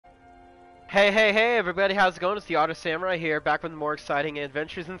Hey everybody, how's it going? It's the Auto Samurai here, back with more exciting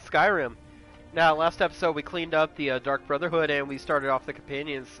adventures in Skyrim. Now, last episode we cleaned up the Dark Brotherhood and we started off the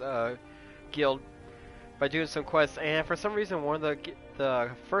Companions Guild by doing some quests, and for some reason one of the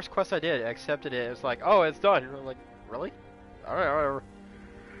first quest I did accepted it. It was like, oh, it's done. And I'm like, really? Alright, whatever.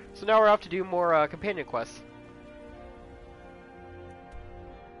 So now we're off to do more companion quests.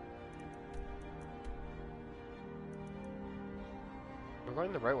 We're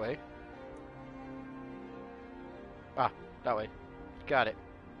going the right way. Ah, that way. Got it.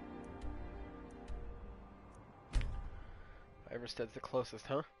 Iverstead's the closest,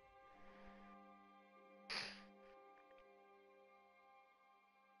 huh?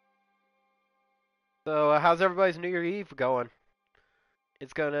 So, how's everybody's New Year's Eve going?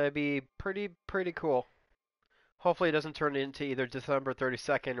 It's gonna be pretty cool. Hopefully it doesn't turn into either December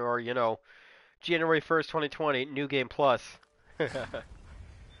 32nd or, you know, January 1st, 2020, New Game Plus. That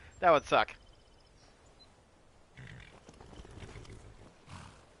would suck.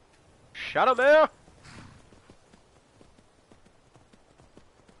 Shut him there!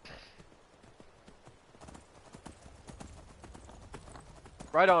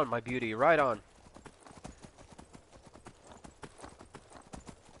 Right on, my beauty, right on.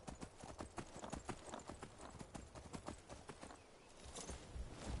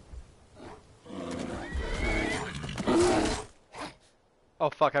 Oh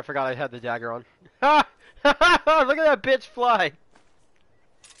fuck, I forgot I had the dagger on. Ha! Look at that bitch fly!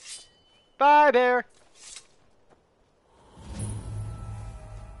 Bye, bear!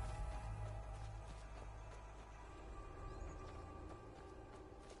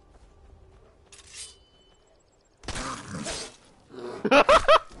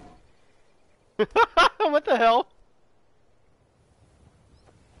 What the hell?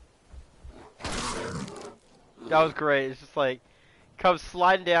 That was great. It's just like, comes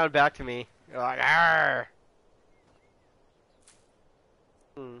sliding down back to me. You're like, arrgh!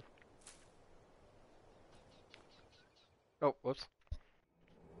 Oh, whoops.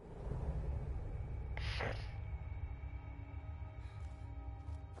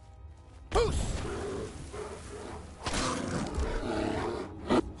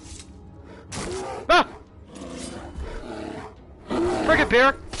 Ah! Frickin'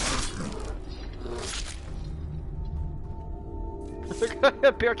 bear!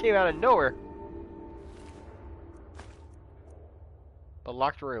 That bear came out of nowhere. A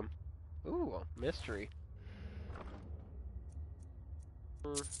locked room. Ooh, a mystery.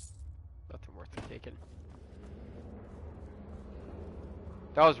 Nothing worth the taking.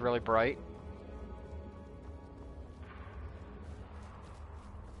 That was really bright.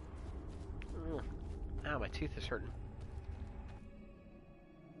 Ow, my tooth is hurting.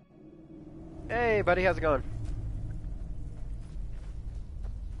 Hey, buddy, how's it going?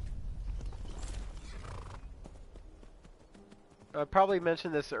 I probably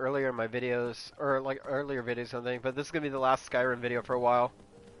mentioned this earlier in my videos, or like earlier videos or something, but this is gonna be the last Skyrim video for a while.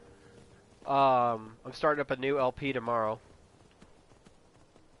 I'm starting up a new LP tomorrow.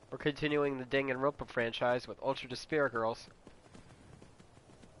 We're continuing the Danganronpa franchise with Ultra Despair Girls.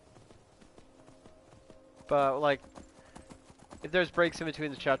 But, like, if there's breaks in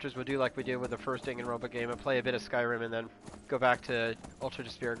between the chapters, we'll do like we did with the first Danganronpa game and play a bit of Skyrim and then go back to Ultra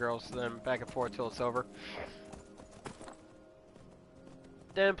Despair Girls, then back and forth till it's over.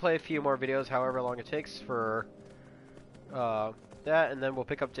 Then play a few more videos, however long it takes for that, and then we'll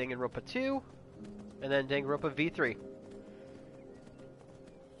pick up Danganronpa 2, and then Danganronpa V3.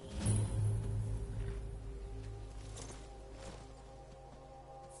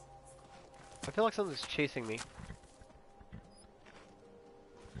 I feel like something's chasing me.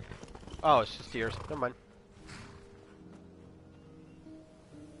 Oh, it's just deers. Never mind.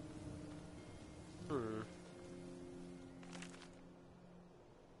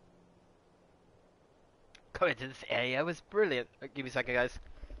 Coming to this area was brilliant. Give me a second, guys.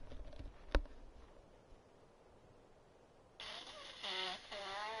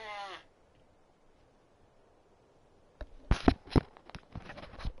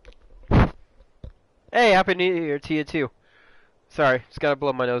 Hey, Happy New Year to you too. Sorry, just gotta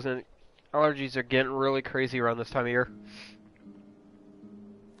blow my nose in. Allergies are getting really crazy around this time of year.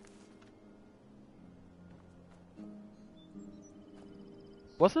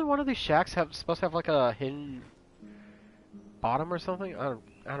 Wasn't one of these shacks supposed to have like a hidden bottom or something? I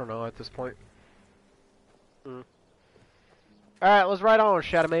don't know at this point. Alright, let's ride on,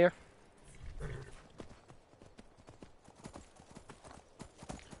 Shadowmere.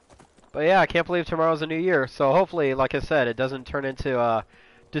 But yeah, I can't believe tomorrow's a new year. So hopefully, like I said, it doesn't turn into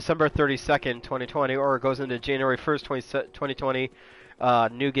December 32nd, 2020, or it goes into January 1st, 2020,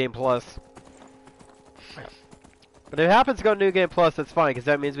 New Game Plus. But if it happens to go New Game Plus, that's fine, because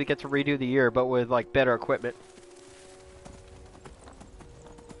that means we get to redo the year, but with, like, better equipment.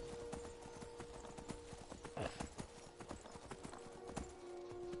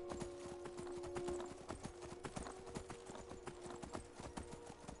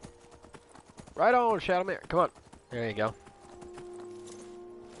 Right on, Shadowmere. Come on. There you go.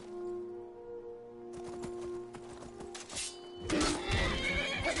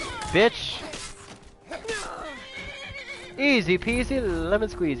 Bitch! Easy peasy, lemon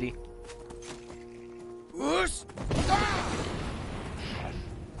squeezy.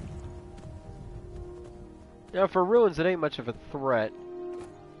 Yeah, for ruins, it ain't much of a threat.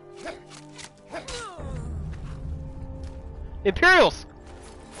 Imperials!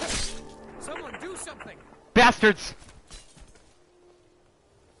 Someone do something! Bastards!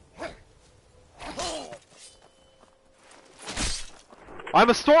 I'm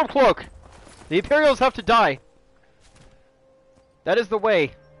a Stormcloak! The Imperials have to die. That is the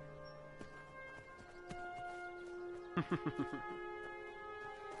way.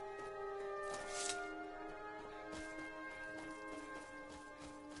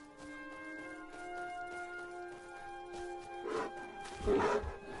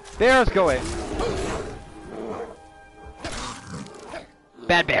 Bears going.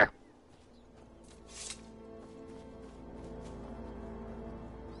 Bad bear.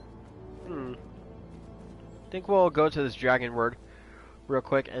 I think we'll go to this dragon word real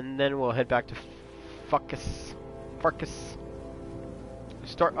quick, and then we'll head back to Fuckus.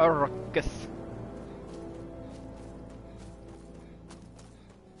 Start a ruckus.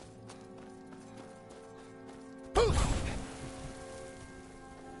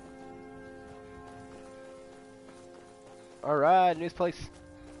 Alright, news place.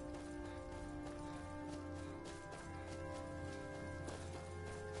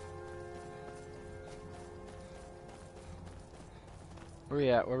 Where we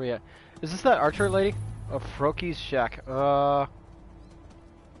at? Where we at? Is this that archer lady? Oh, Froki's shack. A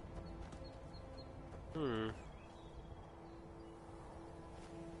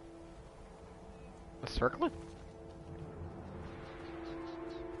circlet?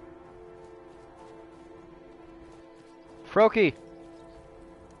 Froki!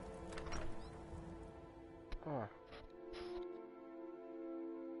 Oh.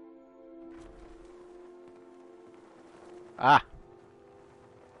 Ah.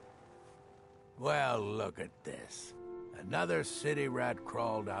 Well, look at this. Another city rat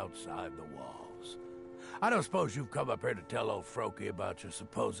crawled outside the walls. I don't suppose you've come up here to tell old Froki about your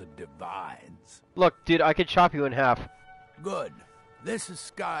supposed divines. Look, dude, I could chop you in half. Good. This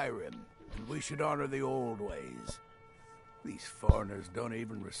is Skyrim, and we should honor the old ways. These foreigners don't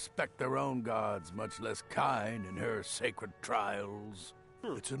even respect their own gods, much less Kine and her sacred trials.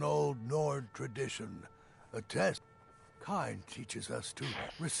 It's an old Nord tradition, a test. Kine teaches us to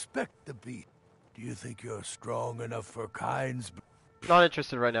respect the beast. Do you think you're strong enough for Kine's? Not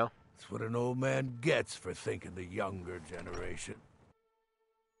interested right now. That's what an old man gets for thinking the younger generation.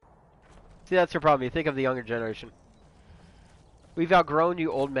 See, that's your problem. You think of the younger generation. We've outgrown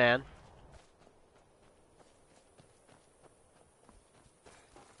you, old man.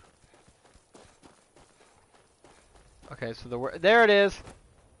 Okay, so the word there it is.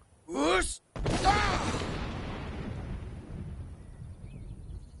 Whoosh!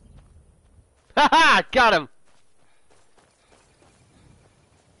 Haha! Got him!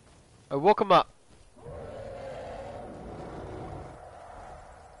 I woke him up.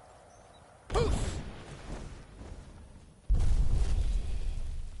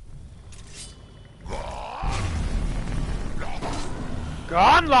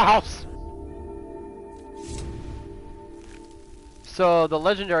 Gone the house! So the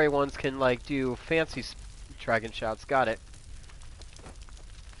legendary ones can like do fancy dragon shouts. Got it.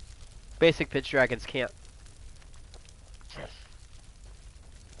 Basic pitch dragons can't.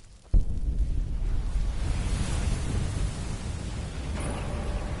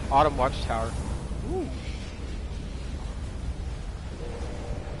 Autumn Watchtower. Ooh.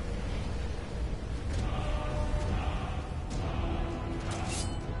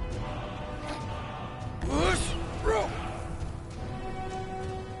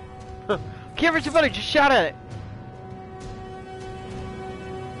 Can't reach your buddy, just shout at it.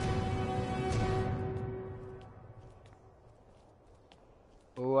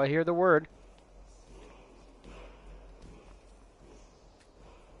 Oh, I hear the word.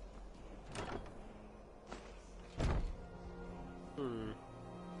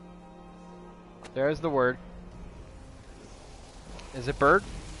 There's the word. Is it bird?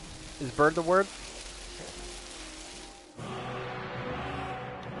 Is bird the word?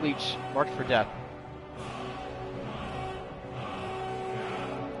 Leech, marked for death.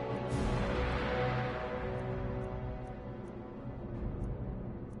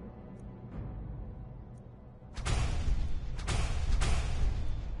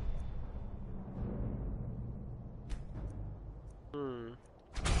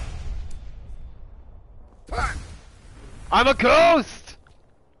 I'm a ghost!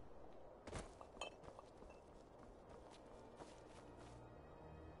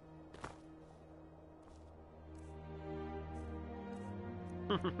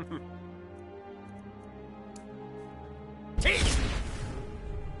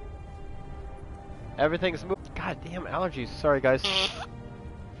 Everything's moving. God damn allergies. Sorry, guys.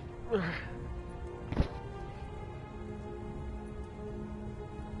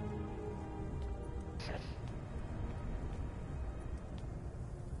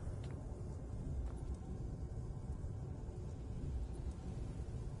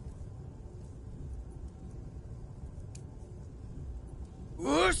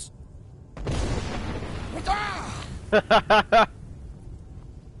 Whoosh!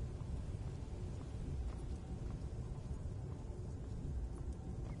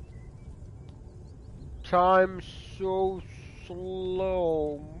 Time's so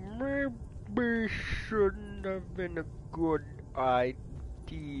slow. Maybe shouldn't have been a good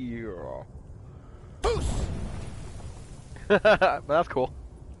idea. Boost! But that's cool.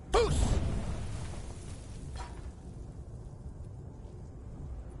 Boost!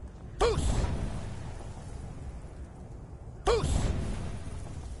 Boost! Boost!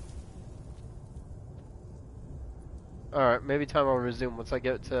 Alright, maybe time will resume once I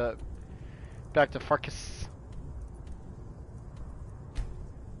get to back to Farkas.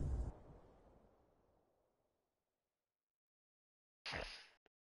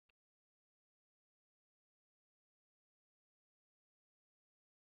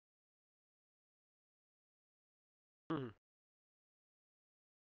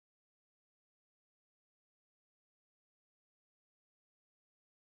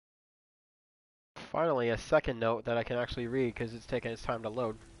 Finally, a second note that I can actually read because it's taking its time to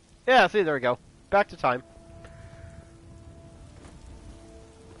load. Yeah, see, there we go. Back to time.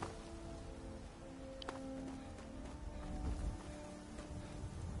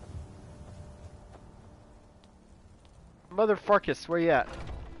 Mother Farkas, where you at?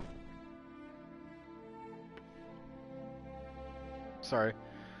 Sorry.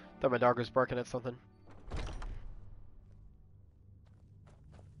 Thought my dog was barking at something.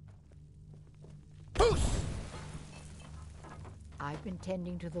 I've been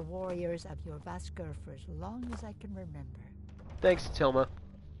tending to the warriors of your Vasker for as long as I can remember. Thanks, Tilma.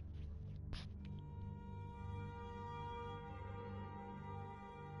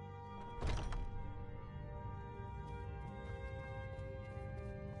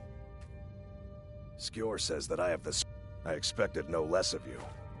 Skjor says that I have the... I expected no less of you.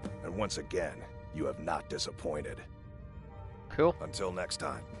 And once again, you have not disappointed. Cool. Until next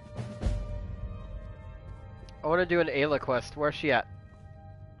time. I want to do an Ayla quest. Where's she at?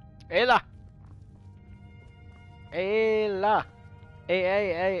 Ayla! Ayla!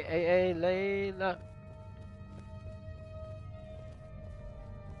 Ayla!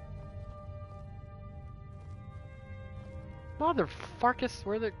 Mother Farkas,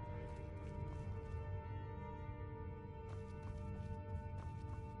 where the...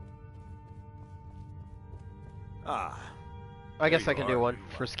 Ah. I guess there I can you do are. one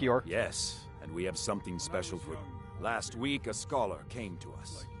for Skjor. Yes, and we have something special for... Last week, a scholar came to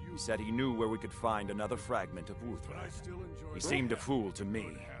us. He said he knew where we could find another fragment of Uthran. He seemed a fool to me,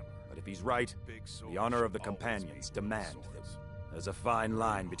 but if he's right, the honor of the companions demand them. There's a fine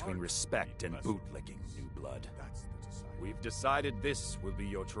line between respect and bootlicking, new blood. We've decided this will be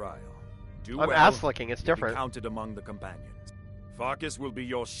your trial. Do I'm well, ass-licking, it's you'll be different. counted among the companions. Farkas will be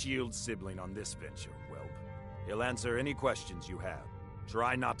your shield sibling on this venture, whelp. He'll answer any questions you have.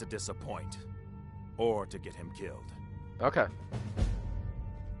 Try not to disappoint, or to get him killed. Okay.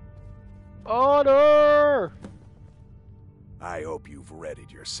 Honor! I hope you've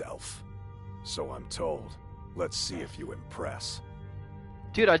readied yourself. So I'm told. Let's see if you impress.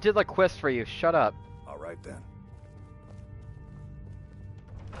 Dude, I did like quests for you. Shut up. All right then.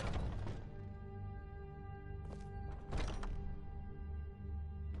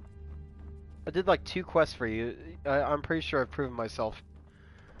 I did like 2 quests for you. I'm pretty sure I've proven myself.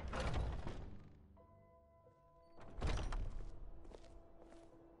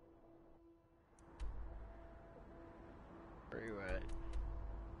 Where are you at?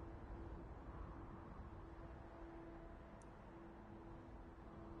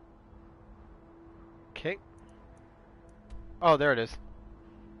 Okay. Oh, there it is.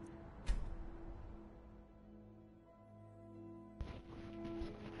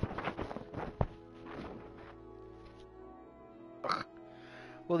 Ugh.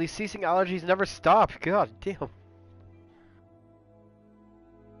 Will these ceasing allergies never stop? God damn.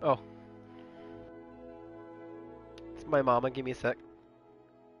 Oh. It's my mama. Give me a sec.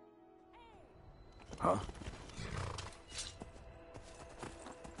 Huh?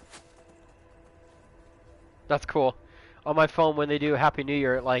 That's cool. On my phone, when they do Happy New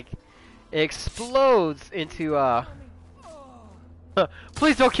Year, it explodes into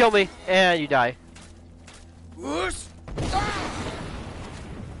please don't kill me, and you die. Whoosh!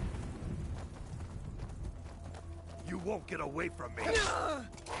 You won't get away from me.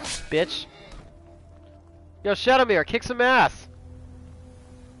 Bitch. Yo, Shadowmere, kick some ass.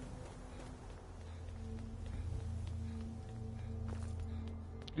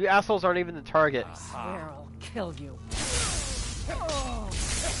 You assholes aren't even the target. I swear I'll kill you.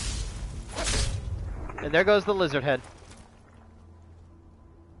 And there goes the lizard head.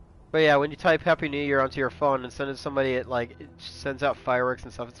 But yeah, when you type Happy New Year onto your phone and send it to somebody, it sends out fireworks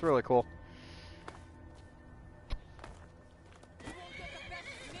and stuff. It's really cool.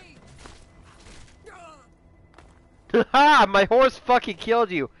 Ha! My horse fucking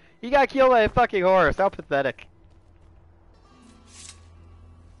killed you. You got killed by a fucking horse. How pathetic.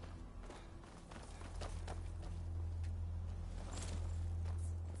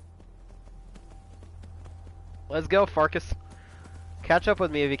 Let's go, Farkas. Catch up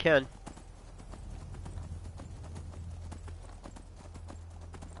with me if you can.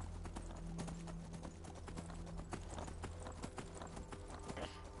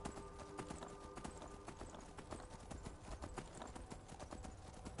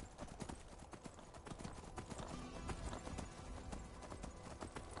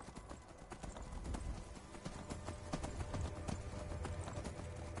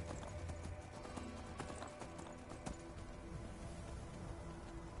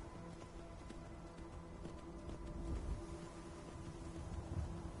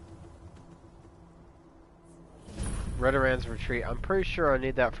 Redoran's Retreat. I'm pretty sure I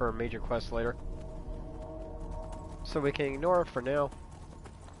need that for a major quest later. So we can ignore it for now.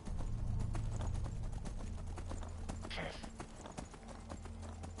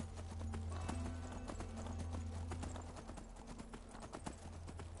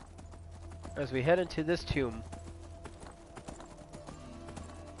 As we head into this tomb.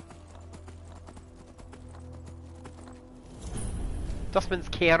 Dustman's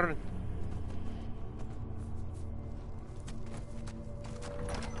Cairn.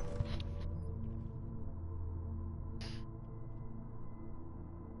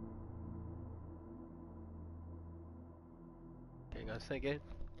 Thinking.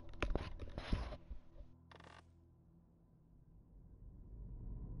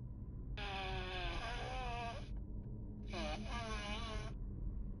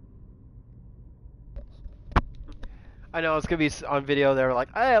 I know it's gonna be on video. They're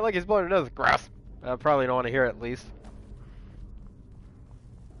like, "Hey, look, he's blowing another grass." I probably don't want to hear it at least.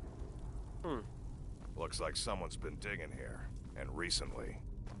 Looks like someone's been digging here, and recently.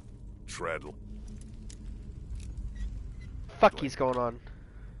 Tread. Fuck, he's going on.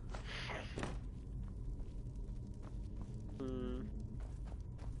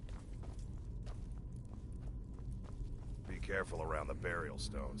 Be careful around the burial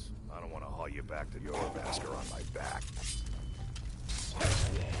stones. I don't want to haul you back to your Vasker on my back.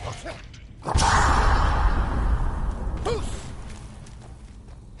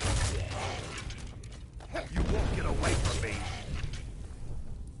 You won't get away from me.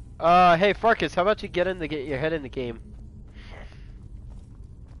 Hey Farkas, how about you get your head in the game?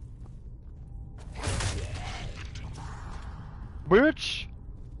 Bitch!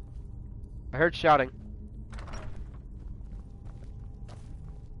 I heard shouting.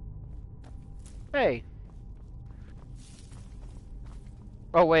 Hey!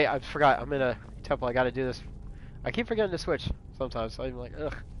 Oh wait, I forgot. I'm in a temple. I gotta do this. I keep forgetting to switch sometimes, so I'm like,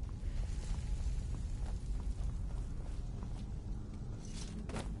 ugh.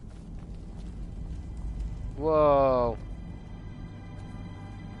 Whoa.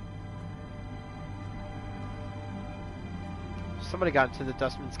 Somebody got into the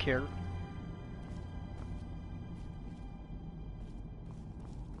Dustman's Cairn.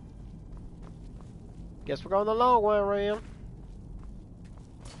 Guess we're going the long way around.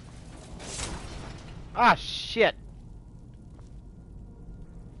 Ah, shit.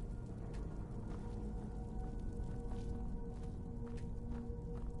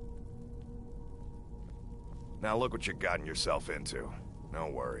 Now look what you've gotten yourself into. No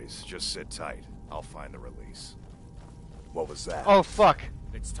worries, just sit tight. I'll find the release. What was that? Oh, fuck.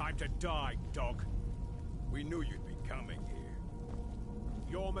 It's time to die, dog. We knew you'd be coming here.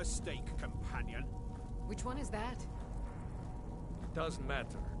 Your mistake, companion. Which one is that? Doesn't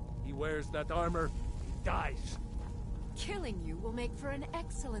matter. He wears that armor, he dies. Killing you will make for an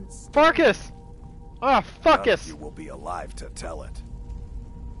excellent story. Farkas! Ah, fuck None of us! you will be alive to tell it.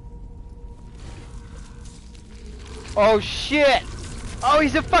 Oh, shit! Oh,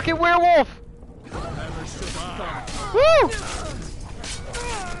 he's a fucking werewolf! Never should I Woo!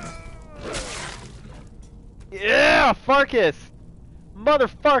 Yeah, Farkas!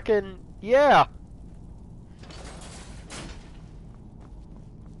 Motherfucking yeah!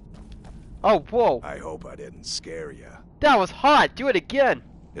 Oh, whoa. I hope I didn't scare you. That was hot! Do it again!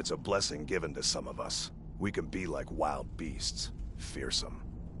 It's a blessing given to some of us. We can be like wild beasts. Fearsome.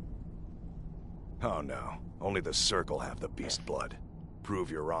 Oh no. Only the Circle have the beast blood.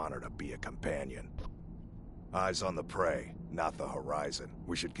 Prove your honor to be a companion. Eyes on the prey, not the horizon.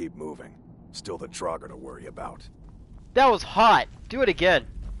 We should keep moving. Still the Draugr to worry about. That was hot! Do it again!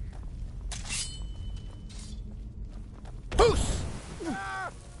 Boost!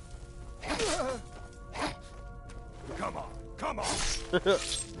 Come on, come on!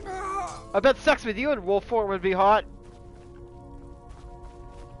 I bet sex with you in wolf form would be hot.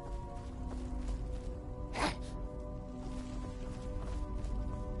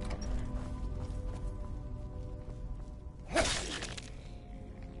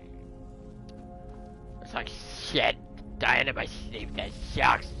 It's like shit. Dying in my sleep, that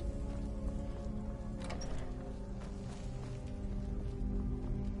sucks.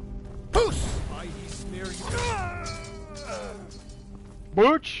 Boost! Why he smear you?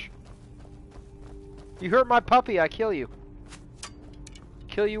 Butch! You hurt my puppy, I kill you.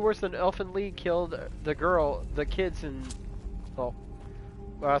 Kill you worse than Elfin Lee killed the girl, the kids in... Well,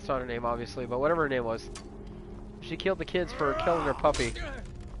 that's not her name, obviously, but whatever her name was. She killed the kids for killing her puppy.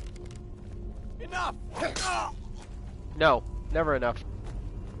 Enough! No, never enough.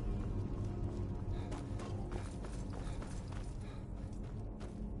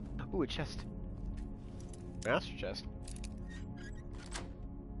 Ooh, a chest. Master chest.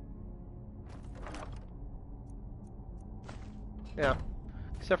 Yeah.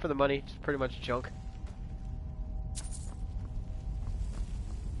 Except for the money, it's pretty much junk.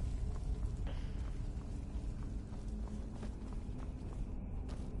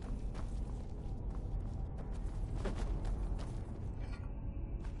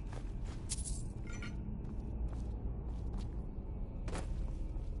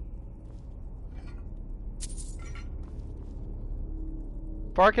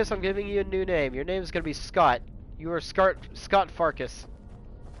 Farkas, I'm giving you a new name. Your name is going to be Scott. You are Scott Farkas.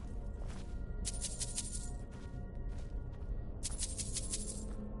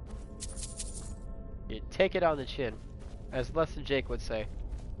 You take it on the chin, as less than Jake would say.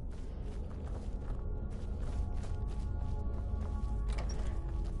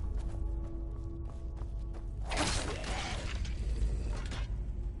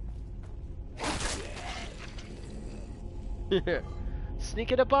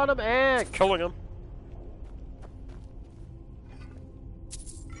 Sneaking up on him and killing him.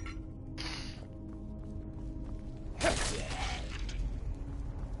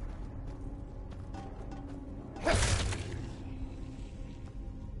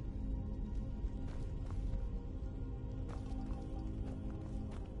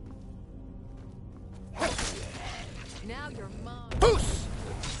 Now you're mine. Boost!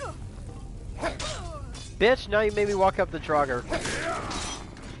 Bitch, now you made me walk up the Draugr.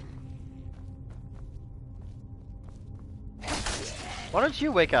 Why don't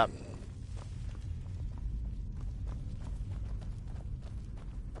you wake up?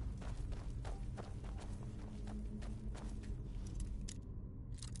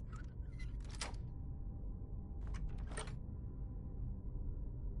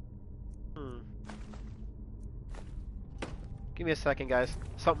 Give me a second, guys.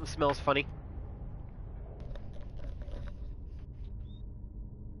 Something smells funny.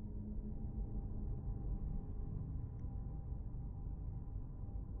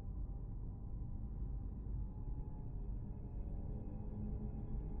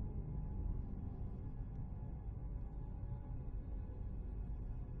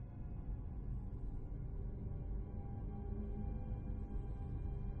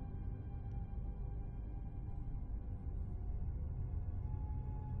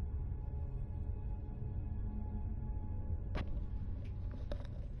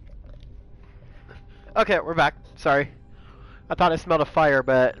 Okay, we're back. Sorry. I thought I smelled a fire,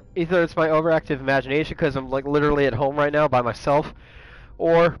 but either it's my overactive imagination because I'm like literally at home right now by myself,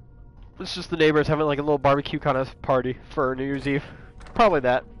 or it's just the neighbors having like a little barbecue kind of party for New Year's Eve. Probably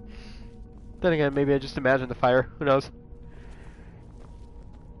that. Then again, maybe I just imagined the fire. Who knows?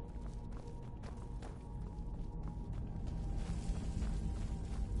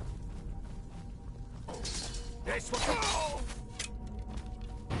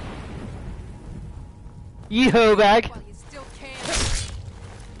 Yeehaw bag! While you still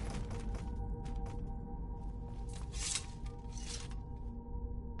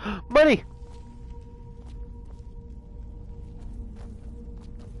can. Money!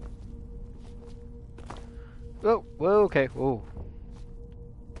 Oh, whoa, okay, whoa.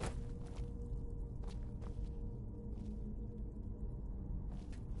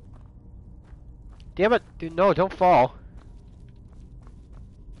 Damn it, dude, no, don't fall.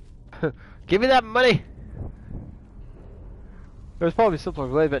 Give me that money! There's probably a simpler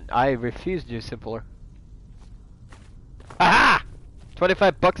way, but I refuse to do simpler. Aha!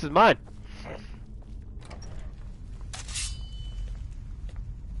 $25 is mine.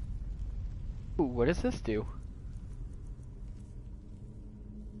 Ooh, what does this do?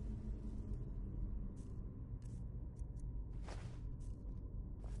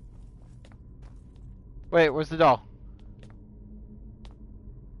 Wait, where's the doll?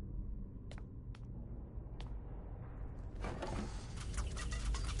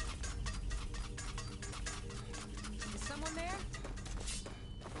 Is someone there?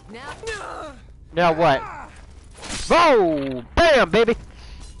 Now. Now what? Whoa! Bam, baby!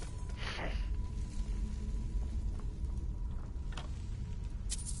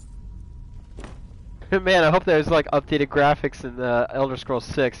 Man, I hope there's like updated graphics in the Elder Scrolls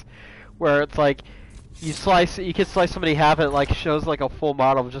 6, where it's like you can slice somebody in half, and it like shows like a full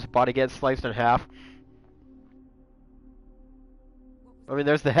model of just body gets sliced in half. I mean,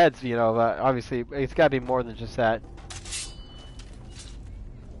 there's the heads, you know, but obviously it's got to be more than just that.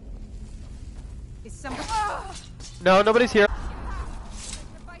 Is somebody? No, nobody's here.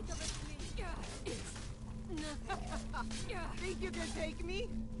 Think you can take me?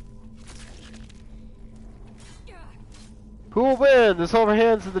 Who will win? The silver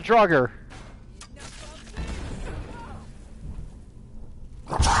hands of the Draugr.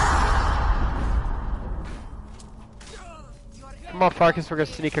 Come on, Farkas, we're gonna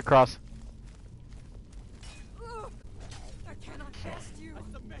sneak across. I cannot trust you.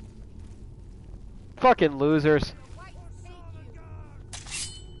 Fucking losers.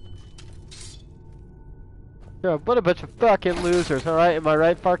 Yeah, what a bunch of fucking losers, alright? Am I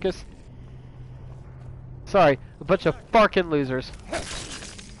right, Farkas? Sorry, a bunch of fucking losers.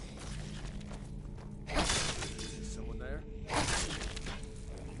 Is someone there?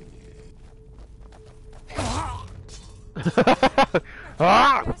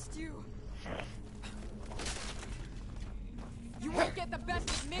 Ah! Trust you. You won't get the best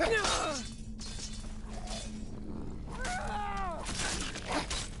of me.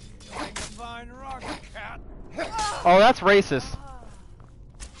 Fine rock, cat. Oh, that's racist.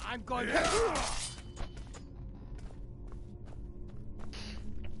 I'm going to...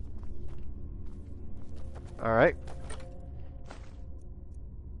 Alright.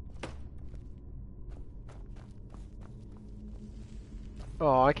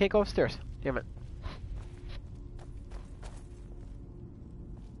 Oh, I can't go upstairs. Damn it.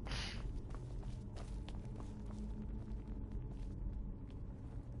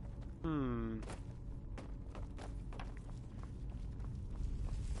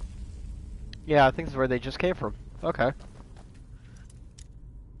 Yeah, I think this is where they just came from. Okay.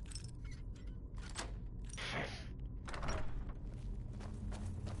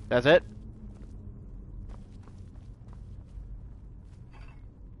 That's it?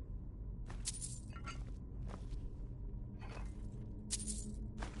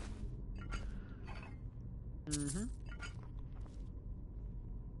 Mm-hmm.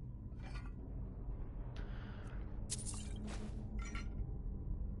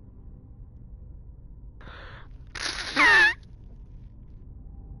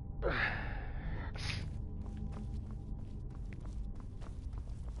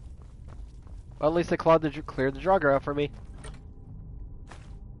 Well, at least they cleared the Draugr out for me.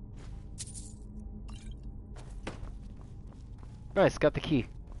 Nice, got the key.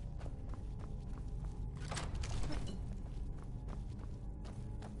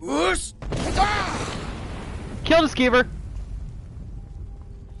 Whoosh! Kill the skeever!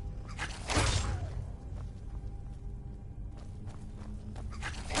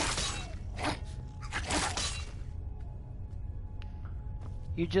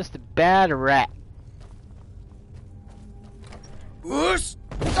 You just a bad rat. Whoosh!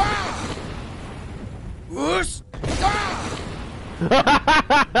 Whoosh!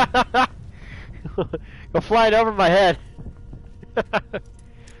 Go flying over my head.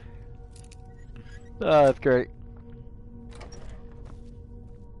 Oh, that's great.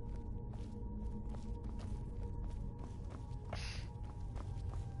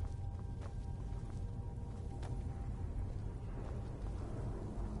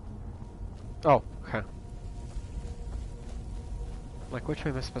 Oh, okay. Like, which way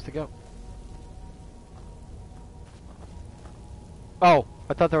am I supposed to go? Oh,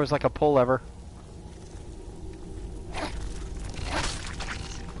 I thought there was like a pull lever.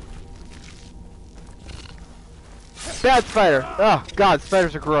 Bad spider! Oh god,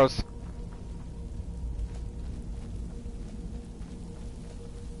 spiders are gross.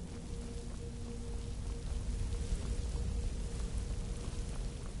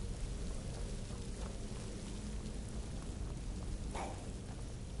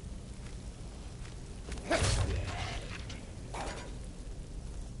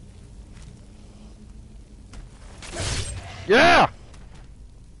 Yeah!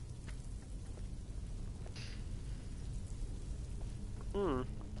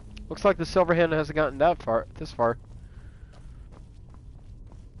 Looks like the silver hand hasn't gotten that far, this far.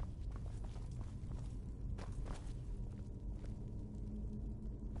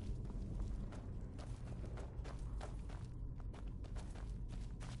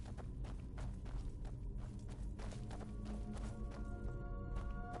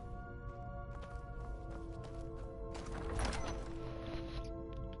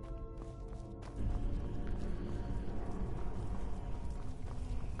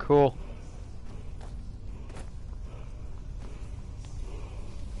 Cool.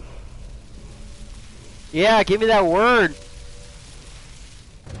 Yeah, give me that word.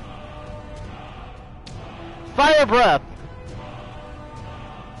 Fire breath.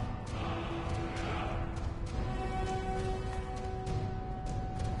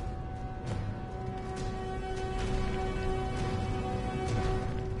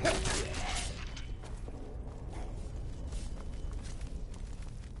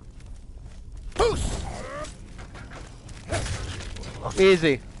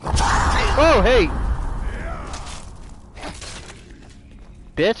 Easy. Oh, hey!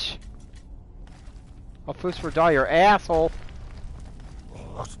 Bitch! I'll foos for die, your asshole!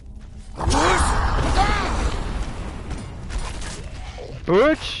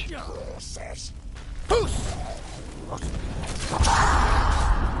 Bitch!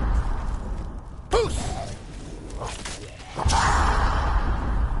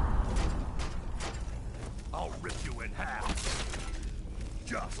 I'll rip you in half.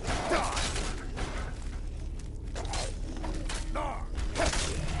 Just die.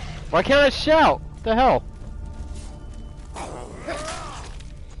 Why can't I shout? What the hell?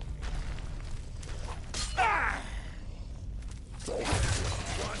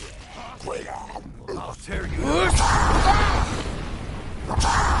 I'll tear you.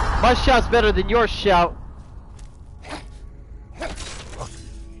 My shout's better than your shout.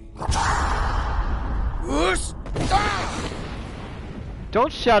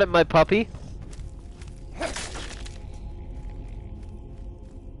 Don't shout at my puppy.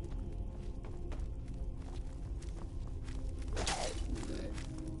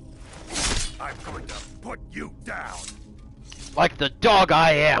 I'm going to put you down. Like the dog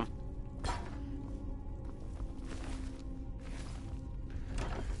I am.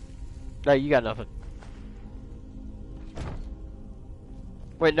 No, you got nothing.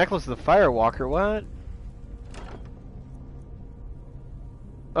 Wait, Necklace of the Firewalker, what?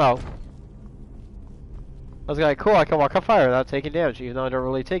 Oh. I was like, cool, I can walk on fire without taking damage, even though I don't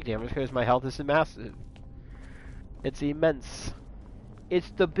really take damage because my health is massive. It's immense. It's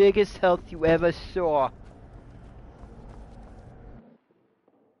the biggest health you ever saw.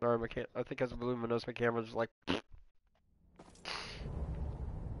 Sorry, I think as a luminous, my camera's like...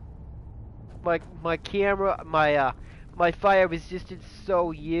 My camera, my fire resistance is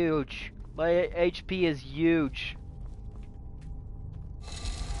so huge. My HP is huge.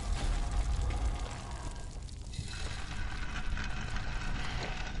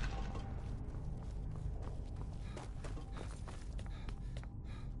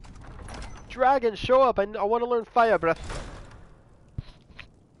 Dragon, show up! I want to learn fire breath.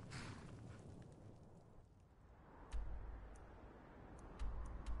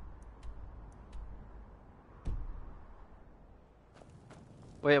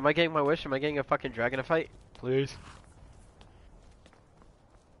 Wait, am I getting my wish? Am I getting a fucking dragon to fight? Please.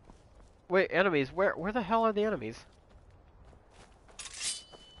 Wait, enemies? Where the hell are the enemies?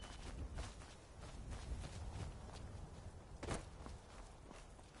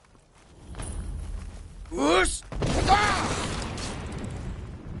 Whoosh!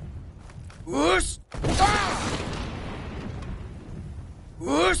 Whoosh!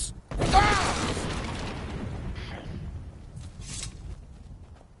 Whoosh!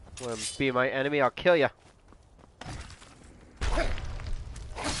 Wanna be my enemy? I'll kill ya.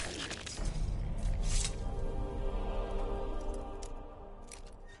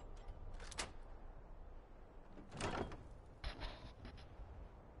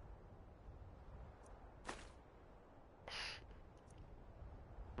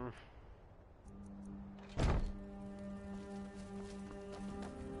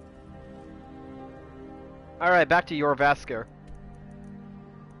 Alright, back to your Vasker.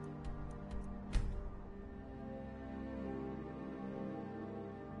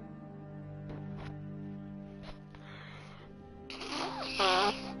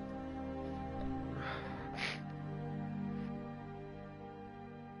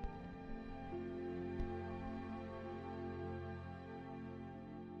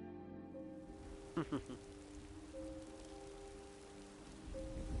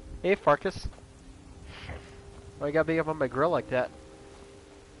 Hey, Farkas. Why you gotta be up on my grill like that?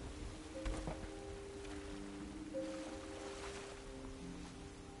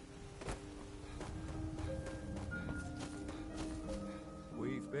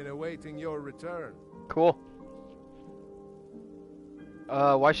 We've been awaiting your return. Cool.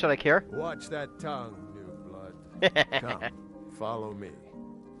 Why should I care? Watch that tongue, new blood. Come, follow me.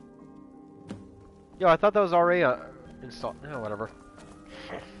 Yo, I thought that was already installed. No, whatever.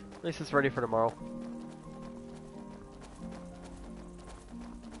 At least it's ready for tomorrow.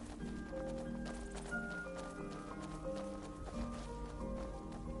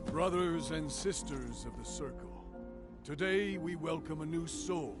 Brothers and sisters of the Circle, today we welcome a new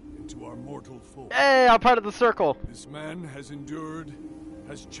soul into our mortal fold. Hey, I'm part of the Circle! This man has endured,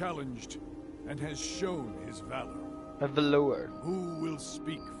 has challenged, and has shown his valor. A velour. Who will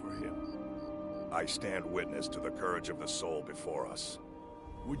speak for him? I stand witness to the courage of the soul before us.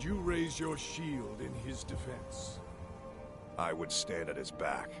 Would you raise your shield in his defense? I would stand at his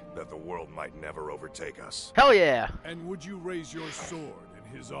back, that the world might never overtake us. Hell yeah! And would you raise your sword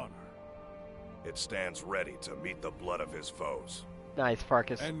in his honor? It stands ready to meet the blood of his foes. Nice,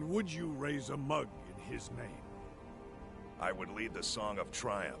 Farkas. And would you raise a mug in his name? I would lead the song of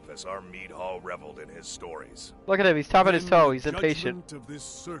triumph as our mead hall reveled in his stories. Look at him, he's tapping his toe, he's The impatient. judgment of this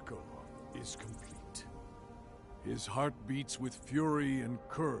circle is complete. His heart beats with fury and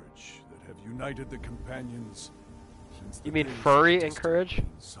courage that have united the companions since the You mean days furry of and courage?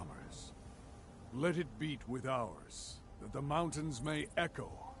 distant Summers. Let it beat with ours, that the mountains may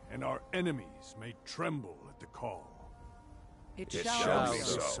echo and our enemies may tremble at the call. It It shall shall be be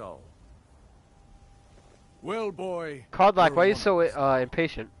so. so. Well, boy, Codlack, you're why are you one so of us.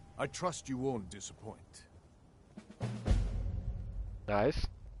 impatient? I trust you won't disappoint. Nice.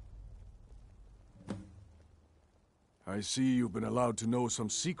 I see you've been allowed to know some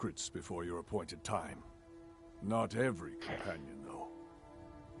secrets before your appointed time. Not every companion, though.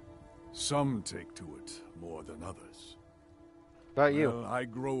 Some take to it more than others. About you. Well, I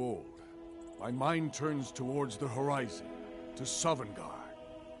grow old. My mind turns towards the horizon, to Sovngarde.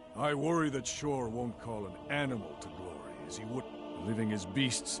 I worry that Shor won't call an animal to glory as he would. Living as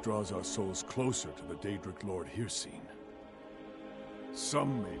beasts draws our souls closer to the Daedric Lord Hircine.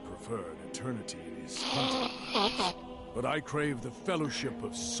 Some may prefer an eternity in his hunting grounds, but I crave the fellowship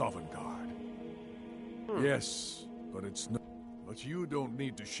of Sovngarde. Yes, but it's not. But you don't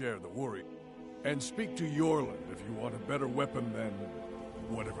need to share the worry. And speak to Yorland if you want a better weapon than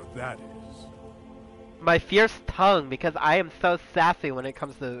whatever that is. My fierce tongue, because I am so sassy when it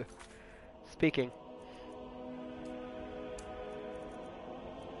comes to speaking.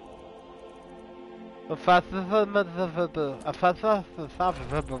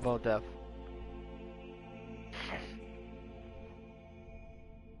 Death.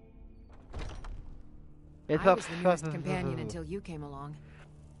 It's I was the newest companion until you came along.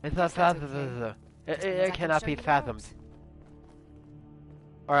 It's Guess not that's okay. fathom. Just means I It can cannot show be you the fathomed. ropes.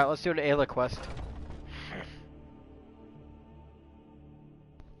 Alright, let's do an Ayla quest.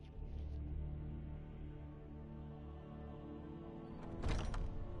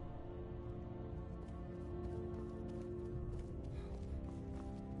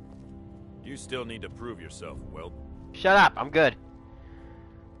 You still need to prove yourself, Whelp. Shut up, I'm good.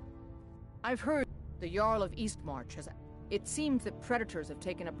 I've heard the Jarl of Eastmarch has... It seems that predators have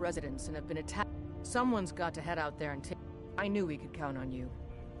taken up residence and have been attacked. Someone's got to head out there and take... I knew we could count on you.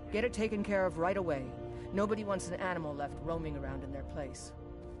 Get it taken care of right away. Nobody wants an animal left roaming around in their place.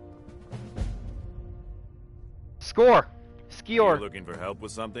 Score! You Skior! looking for help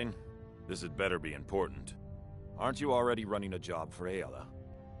with something? This had better be important. Aren't you already running a job for Ayla?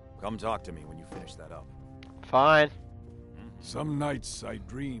 Come talk to me when you finish that up. Fine. Some nights I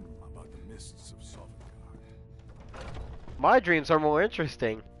dream about the mists of Sovngarde. My dreams are more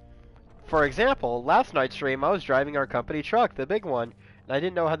interesting. For example, last night's dream I was driving our company truck, the big one, and I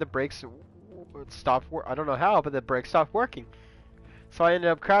didn't know how the brakes stopped. I don't know how, but the brakes stopped working. So I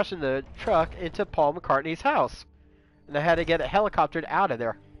ended up crashing the truck into Paul McCartney's house, and I had to get it helicoptered out of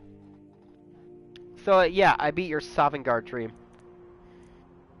there. So yeah, I beat your Sovngarde dream.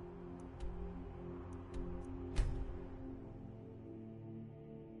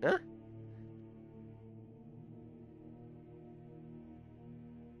 Huh?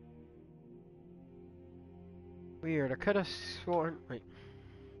 Weird, I could have sworn... Wait.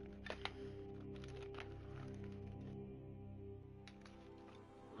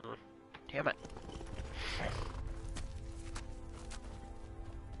 Damn it.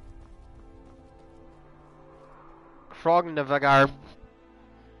 Frog Navagar.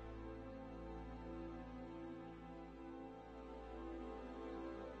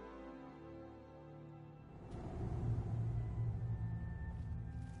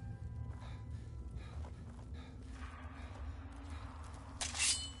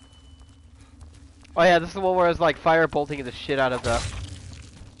 Oh yeah, this is the one where it's like fire bolting the shit out of the...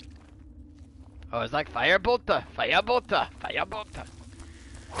 Oh, it's like fire bolter, fire bolter, fire bolter.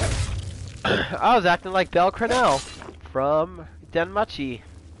 I was acting like Belle Crenell from Denmachi.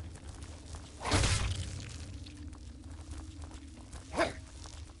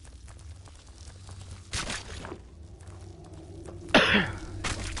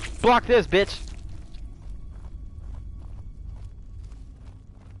 Block this, bitch!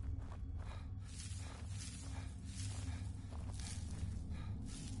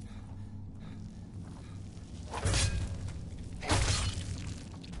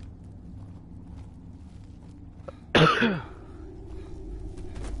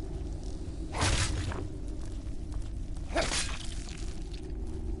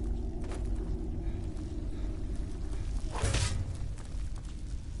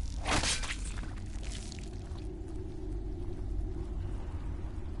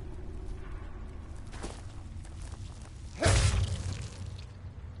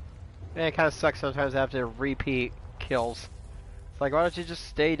 Man, it kind of sucks sometimes I have to repeat kills. It's like, why don't you just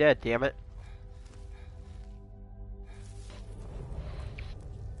stay dead, damn it?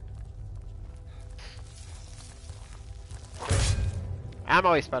 I'm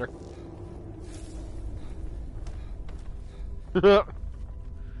always better.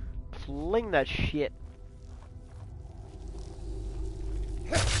 Fling that shit.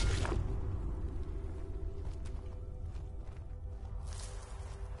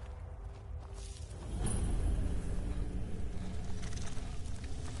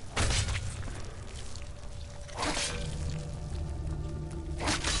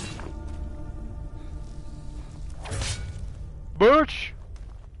 Birch!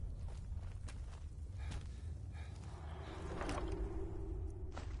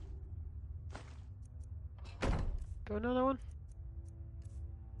 Go another one?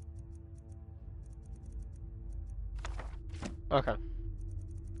 Okay.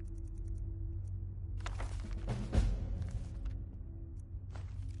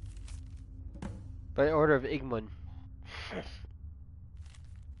 By order of Igmund.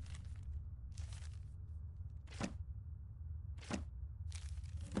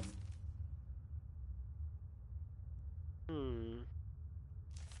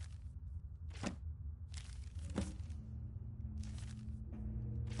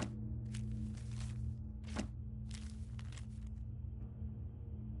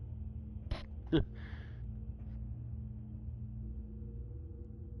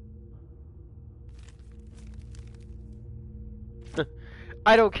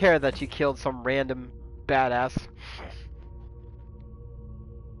 I don't care that you killed some random badass.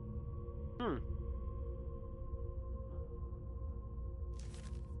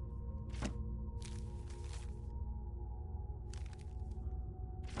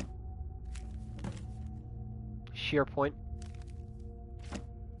 Sheer point.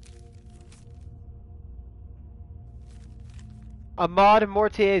 Ahmad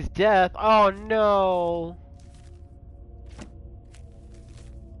Mortier's death. Oh no.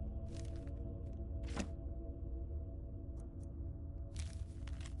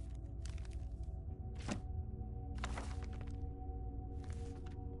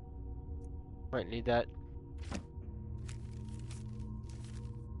 Might need that.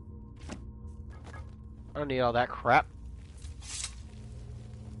 I don't need all that crap.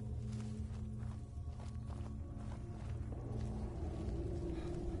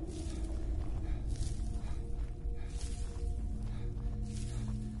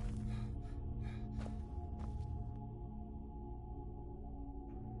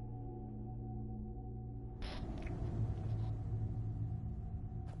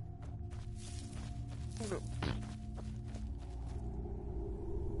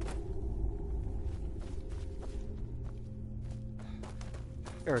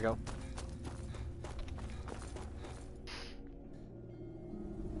 There we go.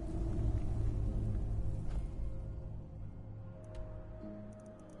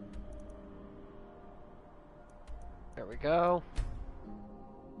 There we go.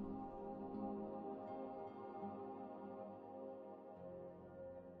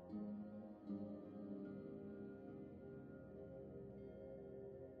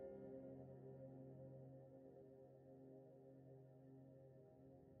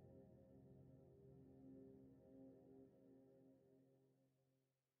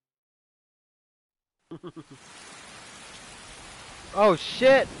 Oh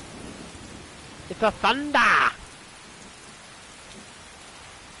shit! It's a thunder!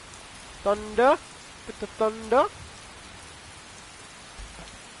 Thunder? It's a thunder?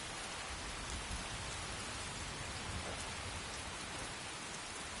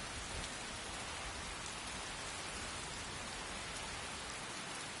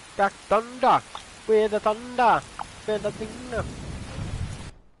 Got thunder! With the thunder! With the thunder!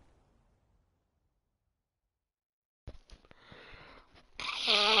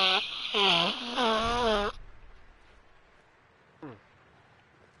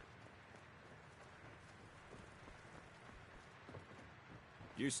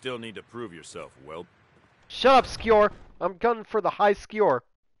 You still need to prove yourself, whelp. Shut up, Skjor! I'm gunning for the high Skjor.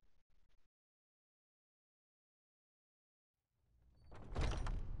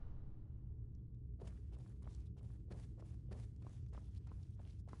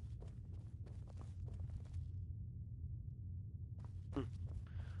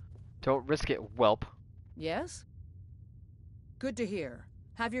 Don't risk it, whelp. Yes? Good to hear.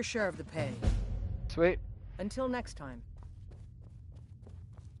 Have your share of the pay. Sweet. Until next time.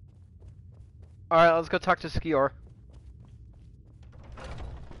 Alright, let's go talk to Skjor.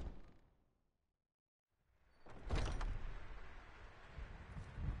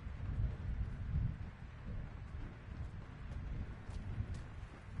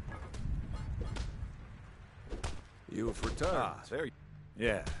 You have returned. Ah, there.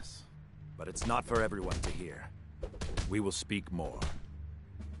 Yes, but it's not for everyone to hear. We will speak more.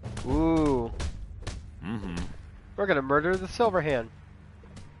 Ooh. Mm-hmm. We're gonna murder the Silverhand.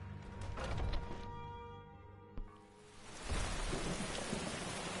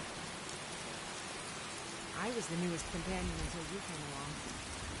 I was the newest companion until you came along.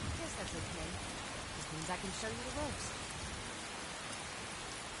 I guess that's okay. This means I can show you the ropes.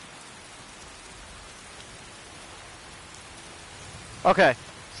 Okay,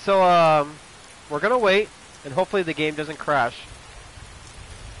 so we're gonna wait, and hopefully the game doesn't crash.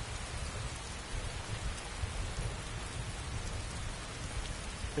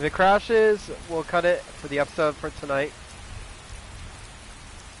 If it crashes, we'll cut it for the episode for tonight.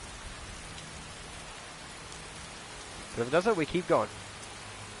 But if it doesn't, we keep going.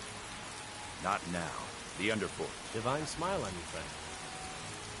 Not now. The Underfort. Divine smile on you, friend.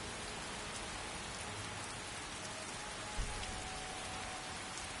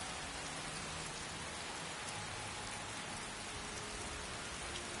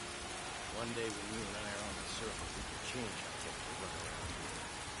 One day when you and I are on the surface, we can change how things are run around here.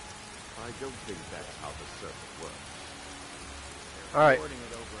 I don't think that's how the surface works. All right. Lording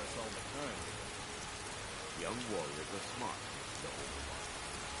it over us all the time. Young warriors are smart, the older ones.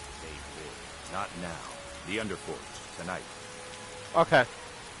 They will. Not now. The Underfort. Tonight. Okay.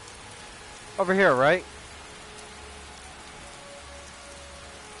 Over here, right?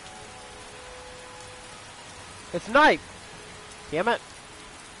 It's night! Damn it.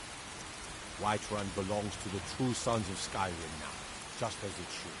 Whiterun belongs to the true sons of Skyrim now, just as it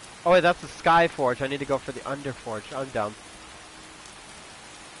should. Oh wait, that's the Sky Forge. I need to go for the Underforge. I'm dumb.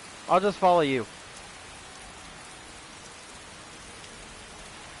 I'll just follow you.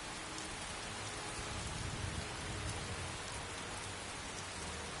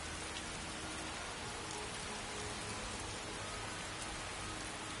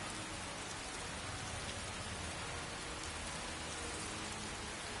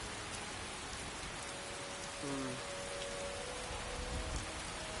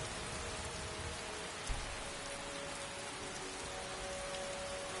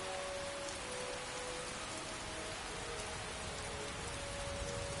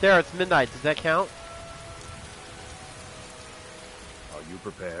 There, it's midnight. Does that count? Are you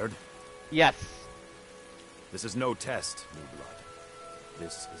prepared? Yes. This is no test, New Blood.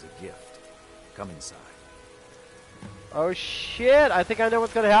 This is a gift. Come inside. Oh shit, I think I know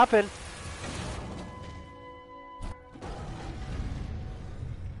what's gonna happen.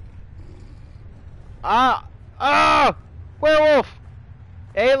 Ah! Werewolf!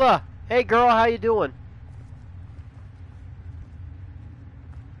 Ayla! Hey girl, how you doing?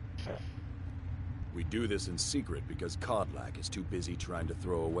 We do this in secret because Kodlak is too busy trying to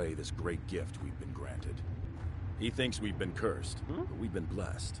throw away this great gift we've been granted. He thinks we've been cursed, but we've been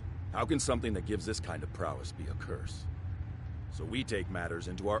blessed. How can something that gives this kind of prowess be a curse? So we take matters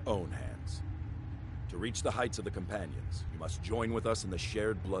into our own hands. To reach the heights of the Companions, you must join with us in the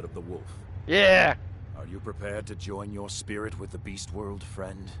shared blood of the wolf. Yeah! Are you prepared to join your spirit with the beast world,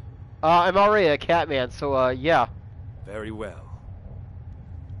 friend? I'm already a Catman, so yeah. Very well.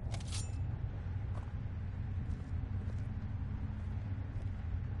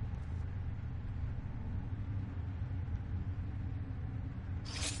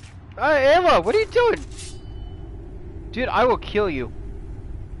 Emma, what are you doing? Dude, I will kill you.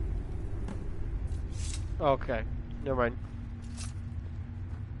 Okay, never mind.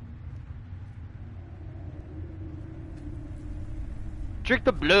 Drink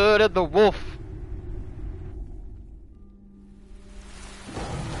the blood of the wolf.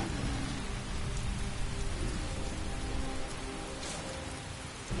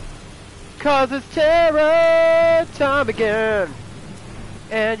 Cause it's terror time again.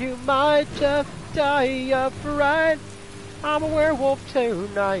 And you might just die of fright. I'm a werewolf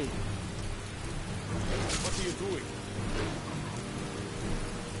tonight. What are you doing?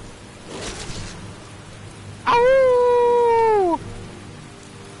 Ow!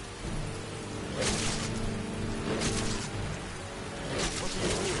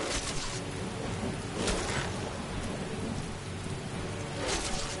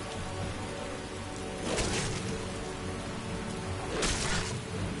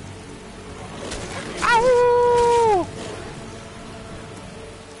 Ow!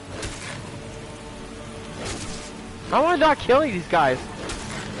 How am I not killing these guys?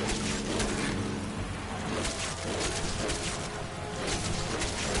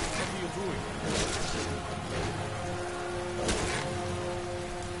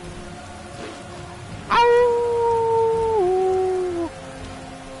 Ow!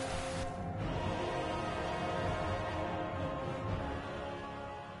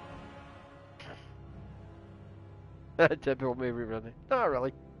 Dead people may be running. Not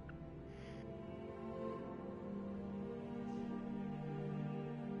really.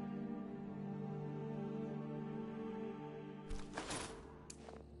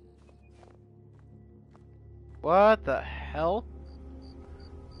 What the hell?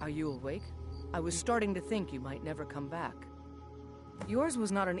 Are you awake? I was starting to think you might never come back. Yours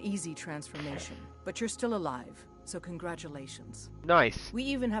was not an easy transformation, but you're still alive, so congratulations. Nice. We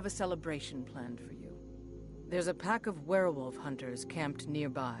even have a celebration planned for you. There's a pack of werewolf hunters camped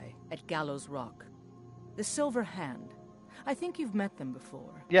nearby, at Gallows Rock. The Silver Hand. I think you've met them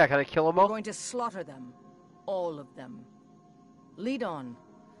before. Yeah, can I kill them We're all? going to slaughter them. All of them. Lead on.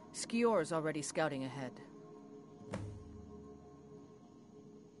 Skior's already scouting ahead.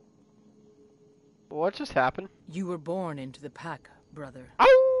 What just happened? You were born into the pack, brother.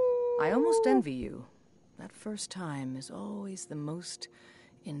 Ow! I almost envy you. That first time is always the most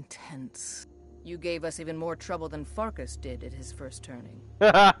intense. You gave us even more trouble than Farkas did at his first turning.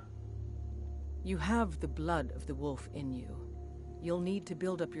 You have the blood of the wolf in you. You'll need to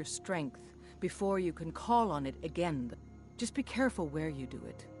build up your strength before you can call on it again. Just be careful where you do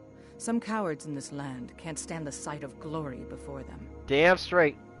it. Some cowards in this land can't stand the sight of glory before them. Damn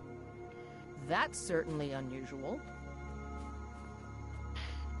straight. That's certainly unusual.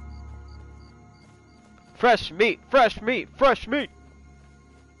 Fresh meat! Fresh meat! Fresh meat!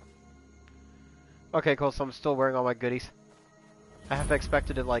 Okay, cool, so I'm still wearing all my goodies. I half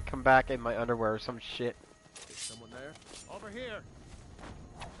expected to, like, come back in my underwear or some shit. Is someone there? Over here!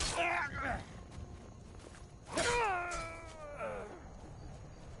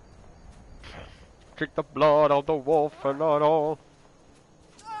 Drink the blood of the wolf and not all.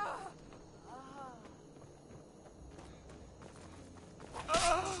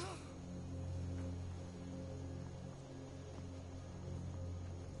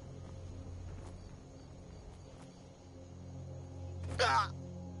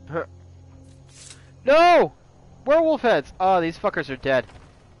 No! Werewolf heads! Oh, these fuckers are dead.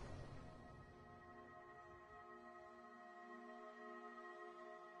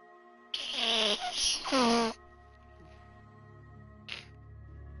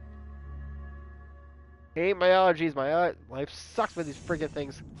 Hate my allergies, my life sucks with these friggin'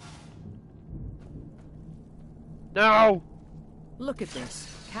 things. No! Look at this.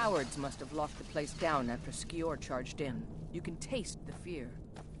 Cowards must have locked the place down after Skior charged in. You can taste the fear.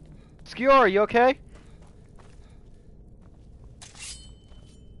 Skior, are you okay?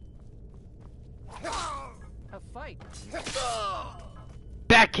 A fight.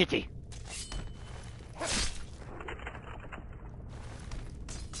 Bad kitty!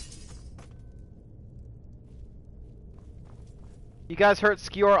 You guys hurt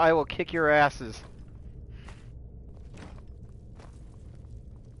Skior, I will kick your asses.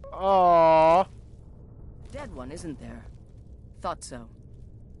 Aww. Dead one, isn't there? Thought so.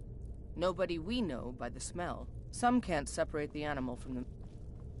 Nobody we know by the smell. Some can't separate the animal from the...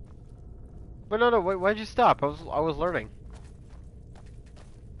 But no, wait, why'd you stop? I was learning.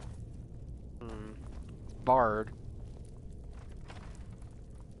 Bard.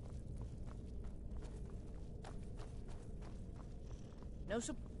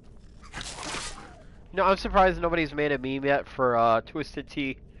 No, I'm surprised nobody's made a meme yet for Twisted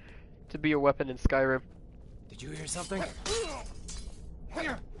Tea to be a weapon in Skyrim. Did you hear something?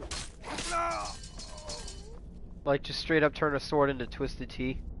 Like, just straight up turn a sword into Twisted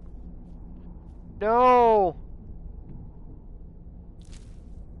Tea. No!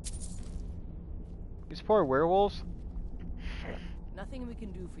 These poor werewolves. Nothing we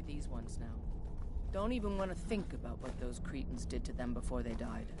can do for these ones now. Don't even want to think about what those cretins did to them before they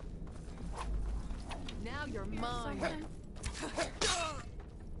died. Now you're mine.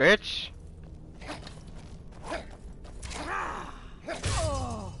 Bitch!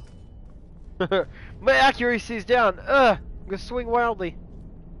 My accuracy's down. I'm gonna swing wildly.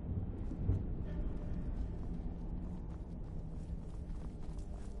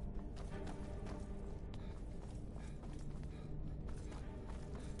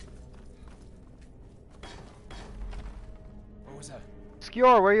 What was that?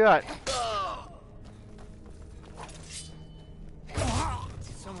 Skior, where you at?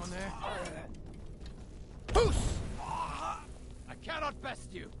 Someone there? Poos! I cannot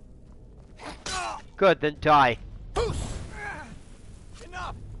best you. Good, then die. Poos!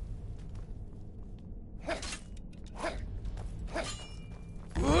 Enough!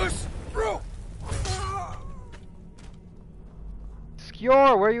 Poos!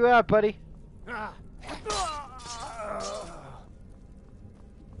 Skior, where you at, buddy?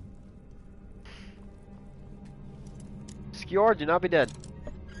 Skior, do not be dead.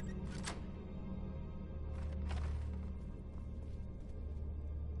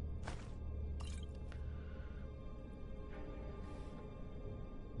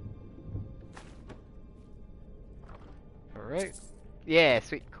 Alright. Yeah,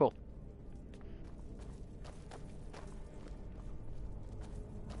 sweet, cool.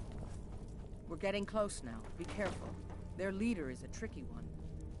 We're getting close now. Be careful. Their leader is a tricky one.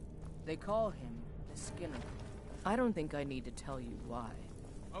 They call him the Skinner. I don't think I need to tell you why.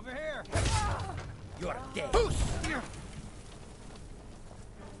 Over here! You're dead.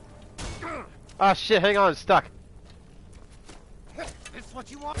 Ah, shit, hang on, stuck. This what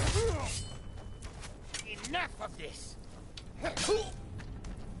you want? Enough of this!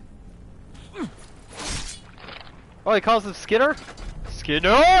 Oh, he calls him Skinner?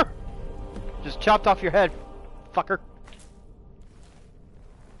 Skinner! Just chopped off your head, fucker.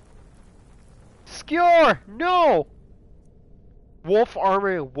 Skior! No! Wolf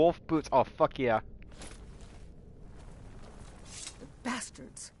armor and wolf boots. Oh, fuck yeah. The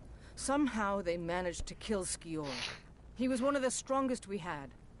bastards. Somehow they managed to kill Skior. He was one of the strongest we had.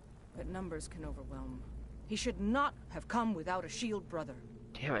 But numbers can overwhelm. He should not have come without a shield brother.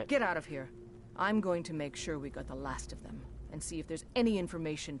 Damn it. Get out of here. I'm going to make sure we got the last of them, and see if there's any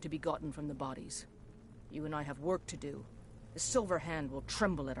information to be gotten from the bodies. You and I have work to do. The Silver Hand will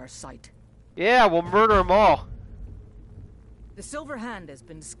tremble at our sight. Yeah, we'll murder them all. The Silver Hand has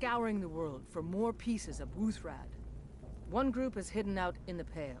been scouring the world for more pieces of Wuthrad. One group is hidden out in the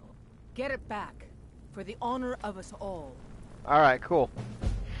Pale. Get it back, for the honor of us all. Alright, cool.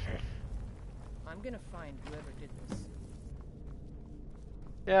 I'm gonna find whoever did this.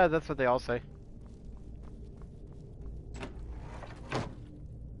 Yeah, that's what they all say.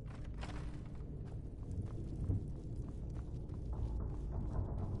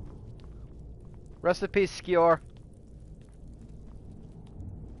 Rest in peace, Skior.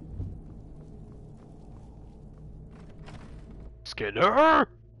 Skinner!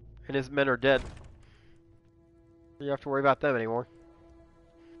 And his men are dead. You don't have to worry about them anymore.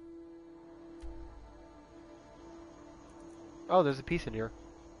 Oh, there's a piece in here.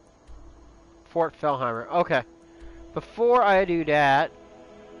 Fort Felheimer. Okay. Before I do that,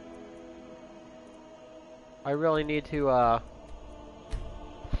 I really need to,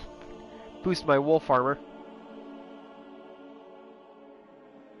 boost my wolf armor.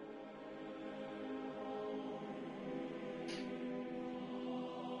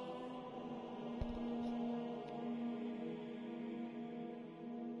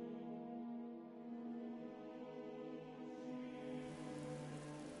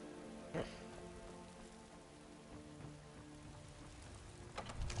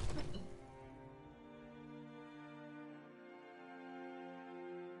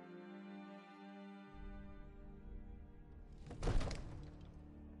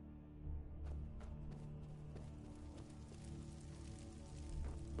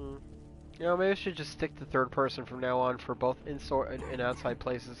 You know, maybe I should just stick to third person from now on for both inside and outside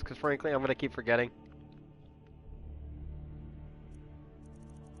places, because frankly, I'm going to keep forgetting.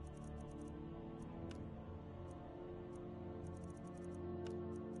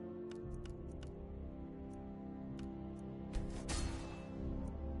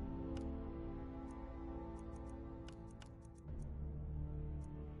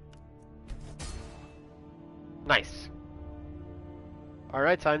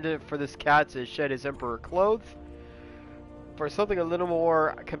 Alright, for this cat to shed his emperor clothes for something a little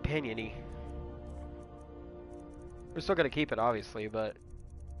more companion-y. We're still gonna keep it, obviously, but...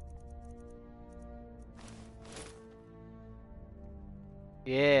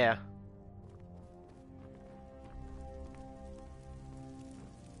 Yeah.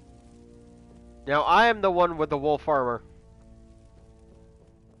 Now, I am the one with the wolf armor.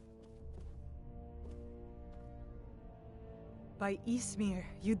 By Ismir,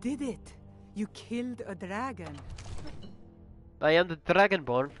 you did it. You killed a dragon. I am the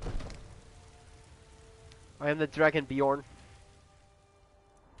Dragonborn. I am the Dragon Bjorn.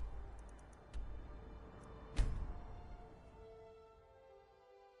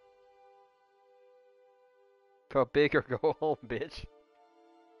 Go big or go home, bitch.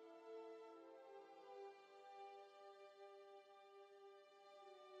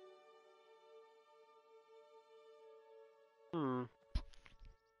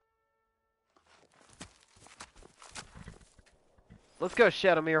 Let's go,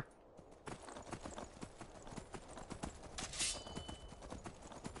 Shadowmere.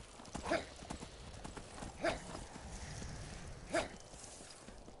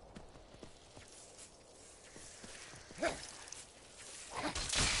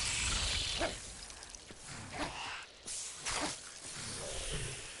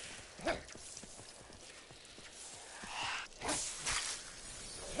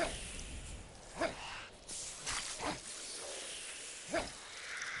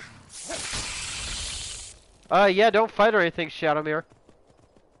 Yeah, don't fight or anything, Shadowmere.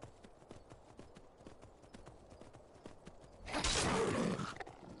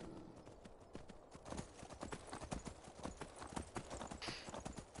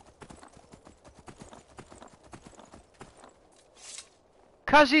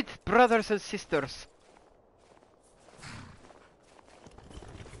 Khajiit, brothers and sisters.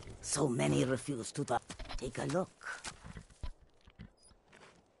 So many refuse to take a look.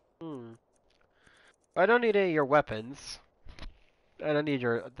 I don't need any of your weapons. I don't need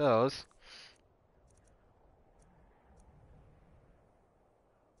those.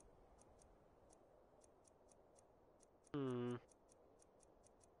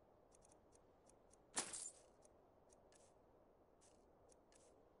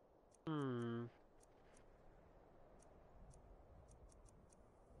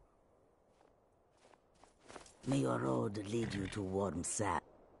 May your road lead you to warm sap.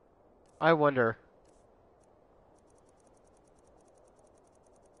 I wonder.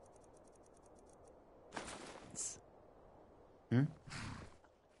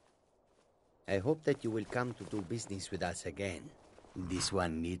 I hope that you will come to do business with us again. This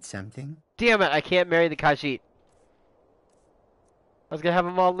one needs something? Damn it, I can't marry the Khajiit. I was gonna have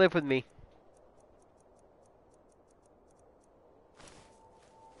them all live with me.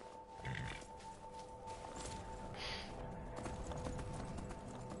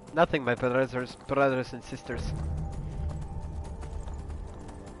 Nothing, my brothers and sisters.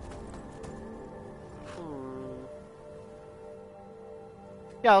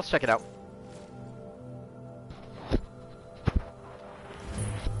 Yeah, let's check it out.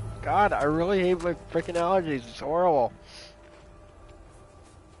 God, I really hate my freaking allergies. It's horrible.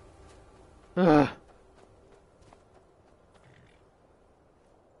 Ugh.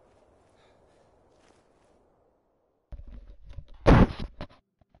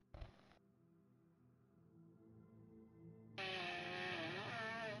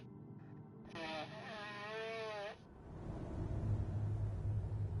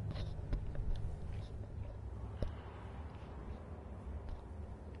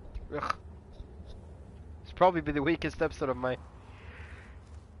 Ugh. It's probably be the weakest episode of my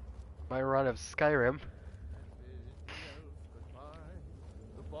run of Skyrim.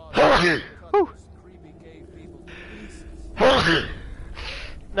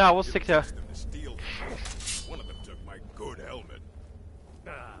 No, we'll stick to. One of them took my good helmet.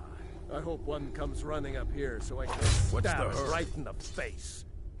 I hope one comes running up here so I can What's stab the it hurry? right in the face.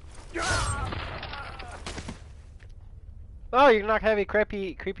 Oh, you're not having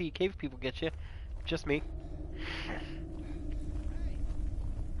creepy cave people get you. Just me.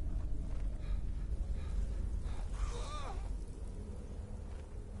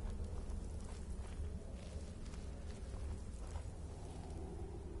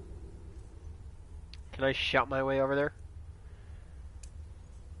 Can I shout my way over there?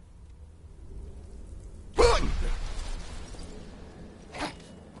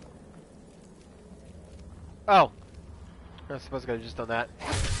 Oh. I suppose I could have just done that.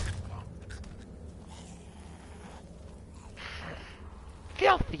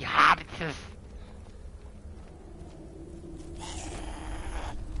 Filthy hobbitses!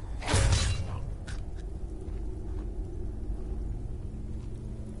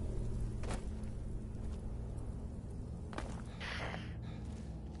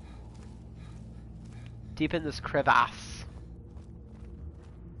 deep in this crevasse.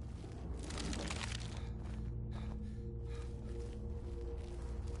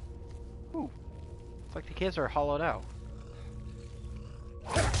 Ooh. It's like the kids are hollowed out.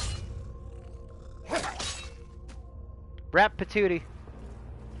 Rat patootie.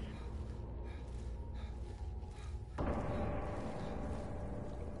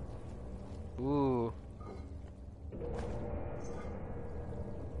 Ooh.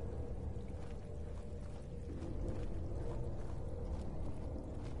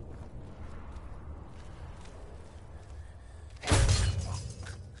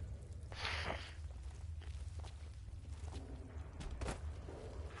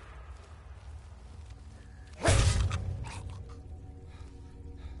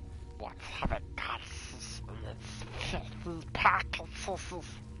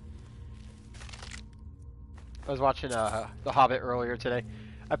 I was watching The Hobbit earlier today.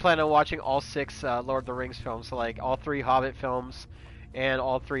 I plan on watching all 6 Lord of the Rings films, so like all 3 Hobbit films and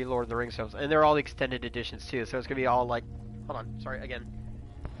all 3 Lord of the Rings films, and they're all extended editions too. So it's gonna be all like, hold on, sorry again.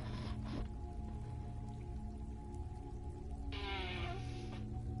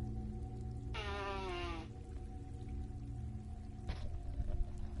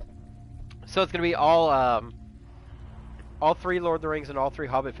 So it's gonna be all 3 Lord of the Rings and all 3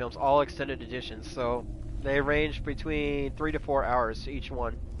 Hobbit films, all extended editions. So they range between 3 to 4 hours each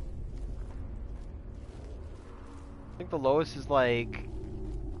one. I think the lowest is like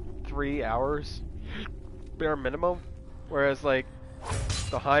 3 hours, bare minimum. Whereas like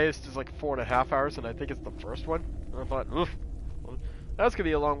the highest is like 4.5 hours, and I think it's the first one. And I thought, oof, that's gonna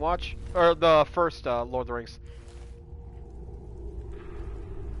be a long watch. Or the first Lord of the Rings.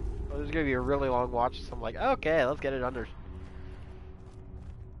 Well, this is gonna be a really long watch, so I'm like, okay, let's get it under.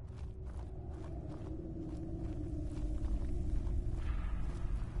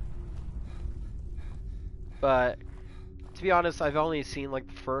 But to be honest, I've only seen like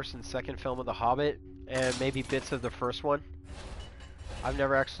the first and second film of The Hobbit, and maybe bits of the first one. I've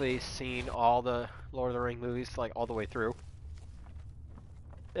never actually seen all the Lord of the Rings movies like all the way through.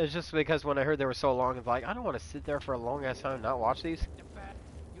 It's just because when I heard they were so long, it's like I don't want to sit there for a long ass time and not watch these.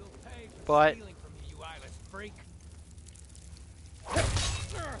 But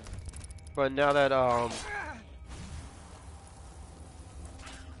now that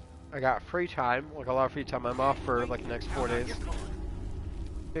I got free time, like a lot of free time, I'm off for like the next 4 days.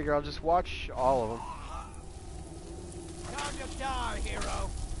 Figure I'll just watch all of them. Time to die, hero.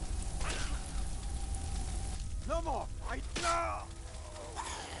 No more.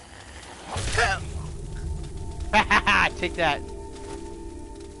 Take that.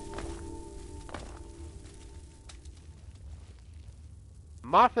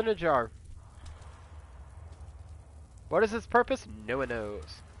 Moth in a jar. What is its purpose? No one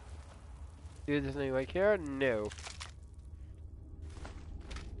knows. Dude, there's any way here? No.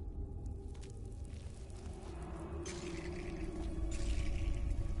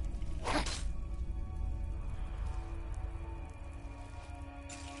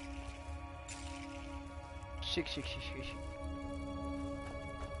 Shake, shake, shake, shake, shake.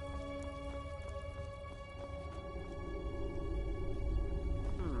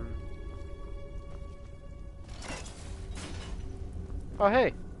 Oh,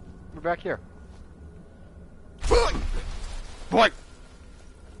 hey. We're back here. Boy!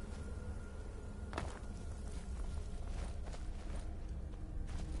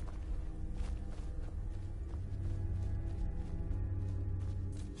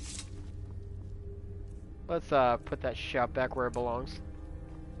 Let's put that shot back where it belongs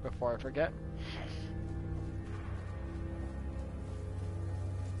before I forget.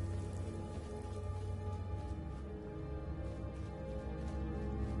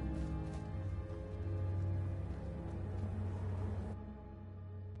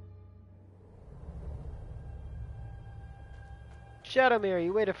 Shadowmere,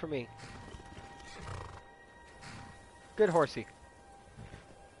 you waited for me. Good horsey.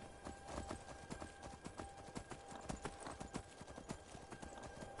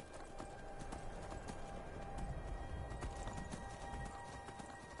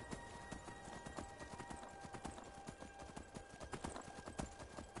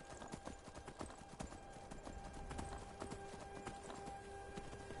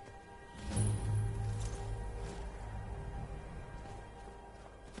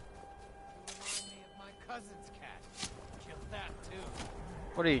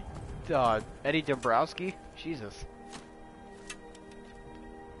 What are you, Eddie Dombrowski? Jesus.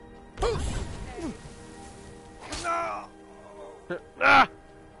 Ah!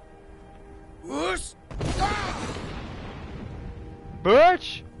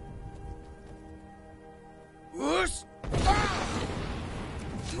 Butch!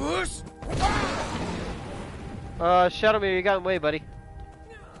 Shadowmere, you got in the way, buddy.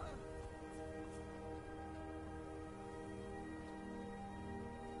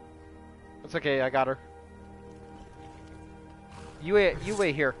 It's okay, I got her. You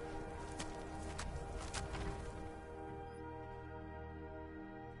wait here.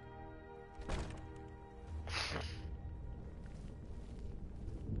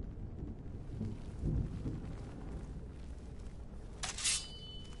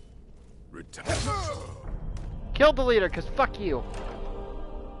 Killed the leader, cause fuck you.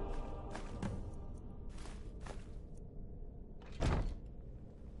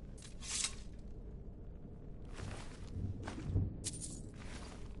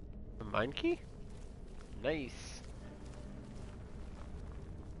 A mine key? Nice.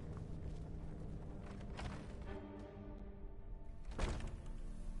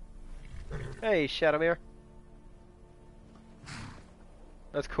 Hey, Shadowmere.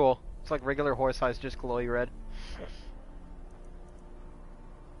 That's cool. It's like regular horse eyes, just glowy red.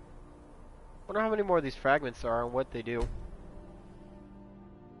 Wonder how many more of these fragments there are and what they do. It's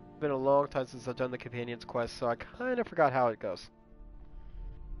been a long time since I've done the companion's quest, so I kind of forgot how it goes.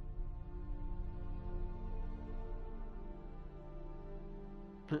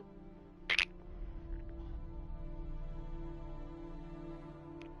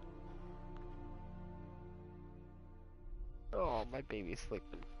 Oh, my baby's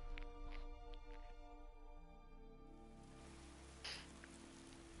sleeping.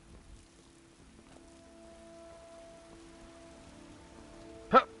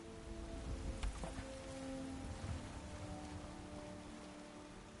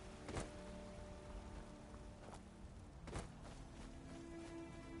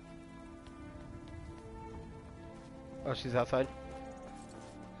 Oh, she's outside.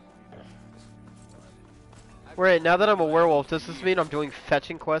 Wait, now that I'm a werewolf, does this mean I'm doing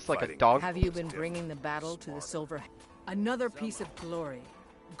fetching quests like a dog? Have you been bringing the battle to the Silver? Another piece of glory.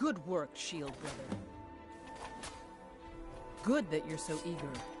 Good work, Shield Brother. Good that you're so eager.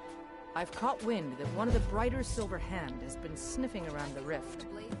 I've caught wind that one of the Brighter Silver Hand has been sniffing around the rift.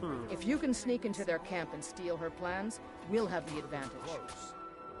 If you can sneak into their camp and steal her plans, we'll have the advantage.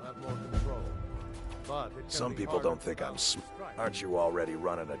 We'll have more control. But some people don't think I'm Aren't you already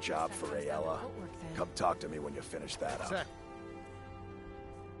running a job for Ayala? Come talk to me when you finish that up.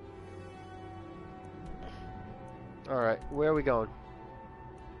 Alright, where are we going?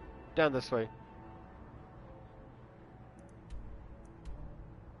 Down this way.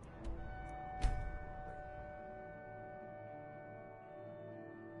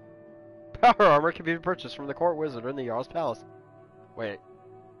 Power armor can be purchased from the court wizard in the Jarl's palace. Wait.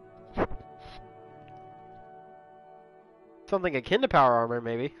 Something akin to power armor,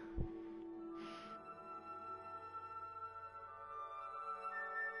 maybe.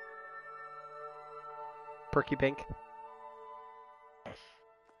 Perky pink.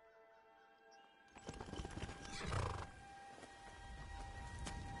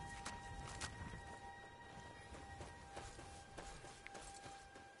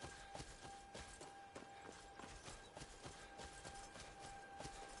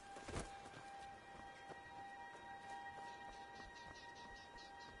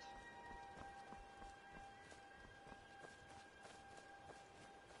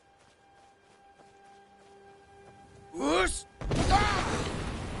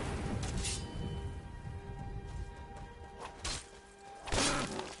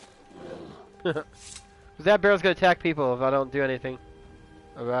 That barrel's gonna attack people if I don't do anything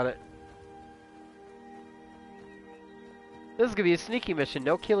about it. This is gonna be a sneaky mission,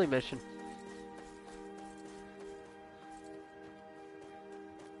 no killing mission.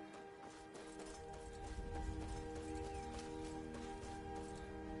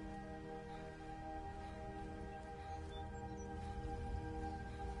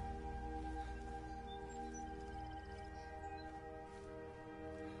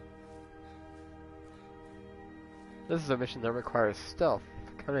 This is a mission that requires stealth,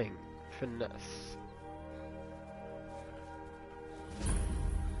 cunning, finesse.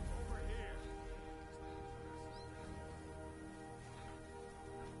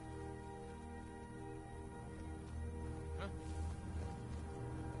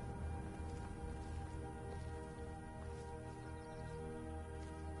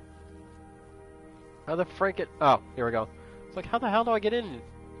 How the frick it? Oh, here we go. It's like, how the hell do I get in?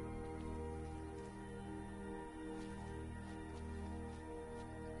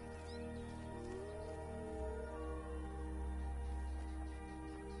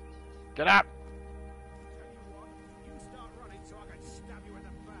 Get up!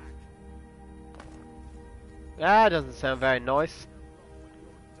 That doesn't sound very nice.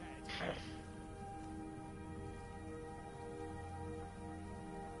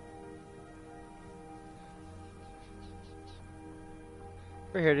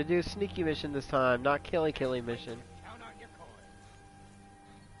 We're here to do a sneaky mission this time, not killy mission.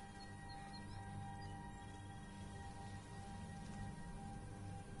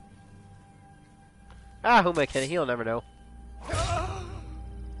 Ah, who am I kidding? He'll never know.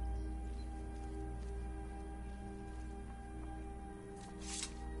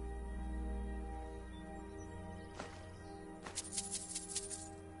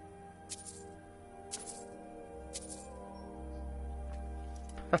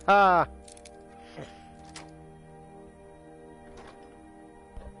 Haha!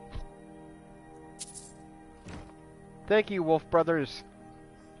 Thank you, Wolf Brothers.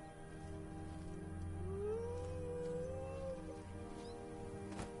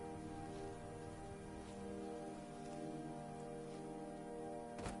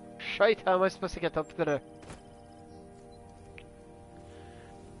 Shite, how am I supposed to get up to the...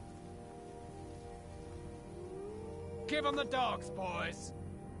 Give them the dogs, boys!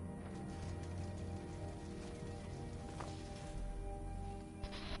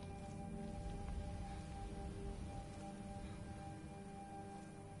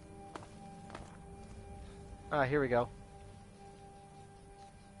 Ah, here we go.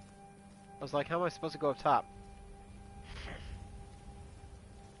 I was like, how am I supposed to go up top?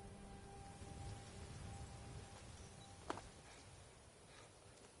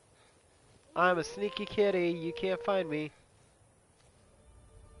 I'm a sneaky kitty, you can't find me.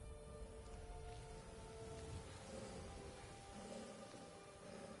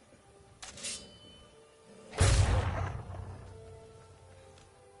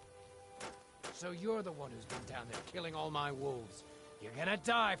 So you're the one who's been down there killing all my wolves. You're gonna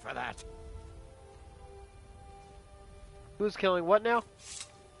die for that. Who's killing what now?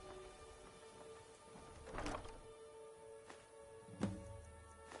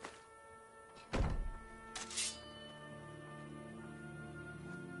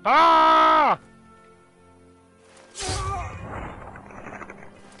 Ah!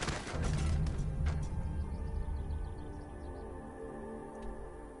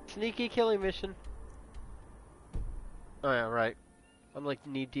 Sneaky killing mission. Oh yeah, right. I'm like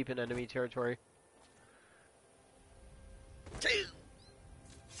knee deep in enemy territory.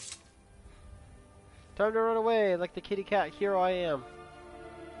 Time to run away like the kitty cat. Here I am.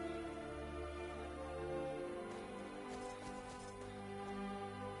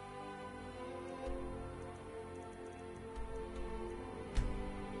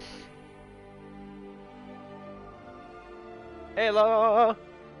 Hello.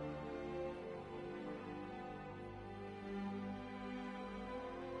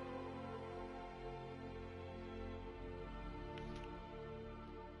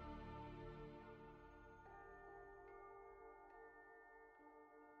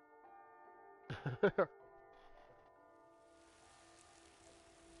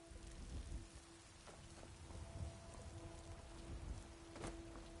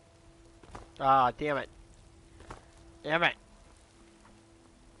 Ah, damn it. Damn it.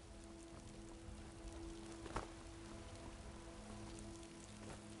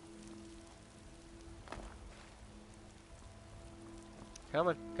 Come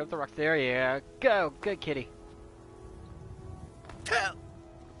on, go up the rocks. There, yeah. Go, good kitty.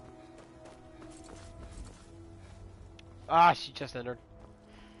 Ah, she just entered.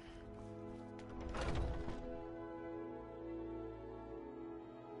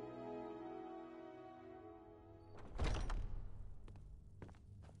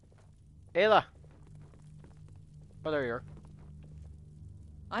 Ayla! Oh, there you are.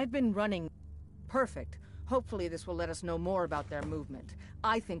 I've been running. Perfect. Hopefully this will let us know more about their movement.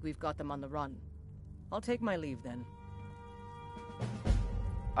 I think we've got them on the run. I'll take my leave then.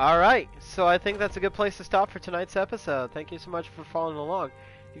 Alright, so I think that's a good place to stop for tonight's episode. Thank you so much for following along.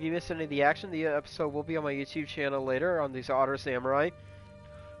 If you missed any of the action, the episode will be on my YouTube channel later on these Otter Samurai.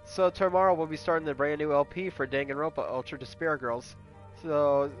 So tomorrow we'll be starting the brand new LP for Danganronpa Ultra Despair Girls.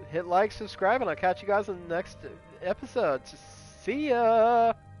 So hit like, subscribe, and I'll catch you guys in the next episode. See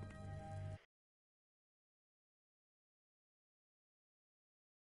ya!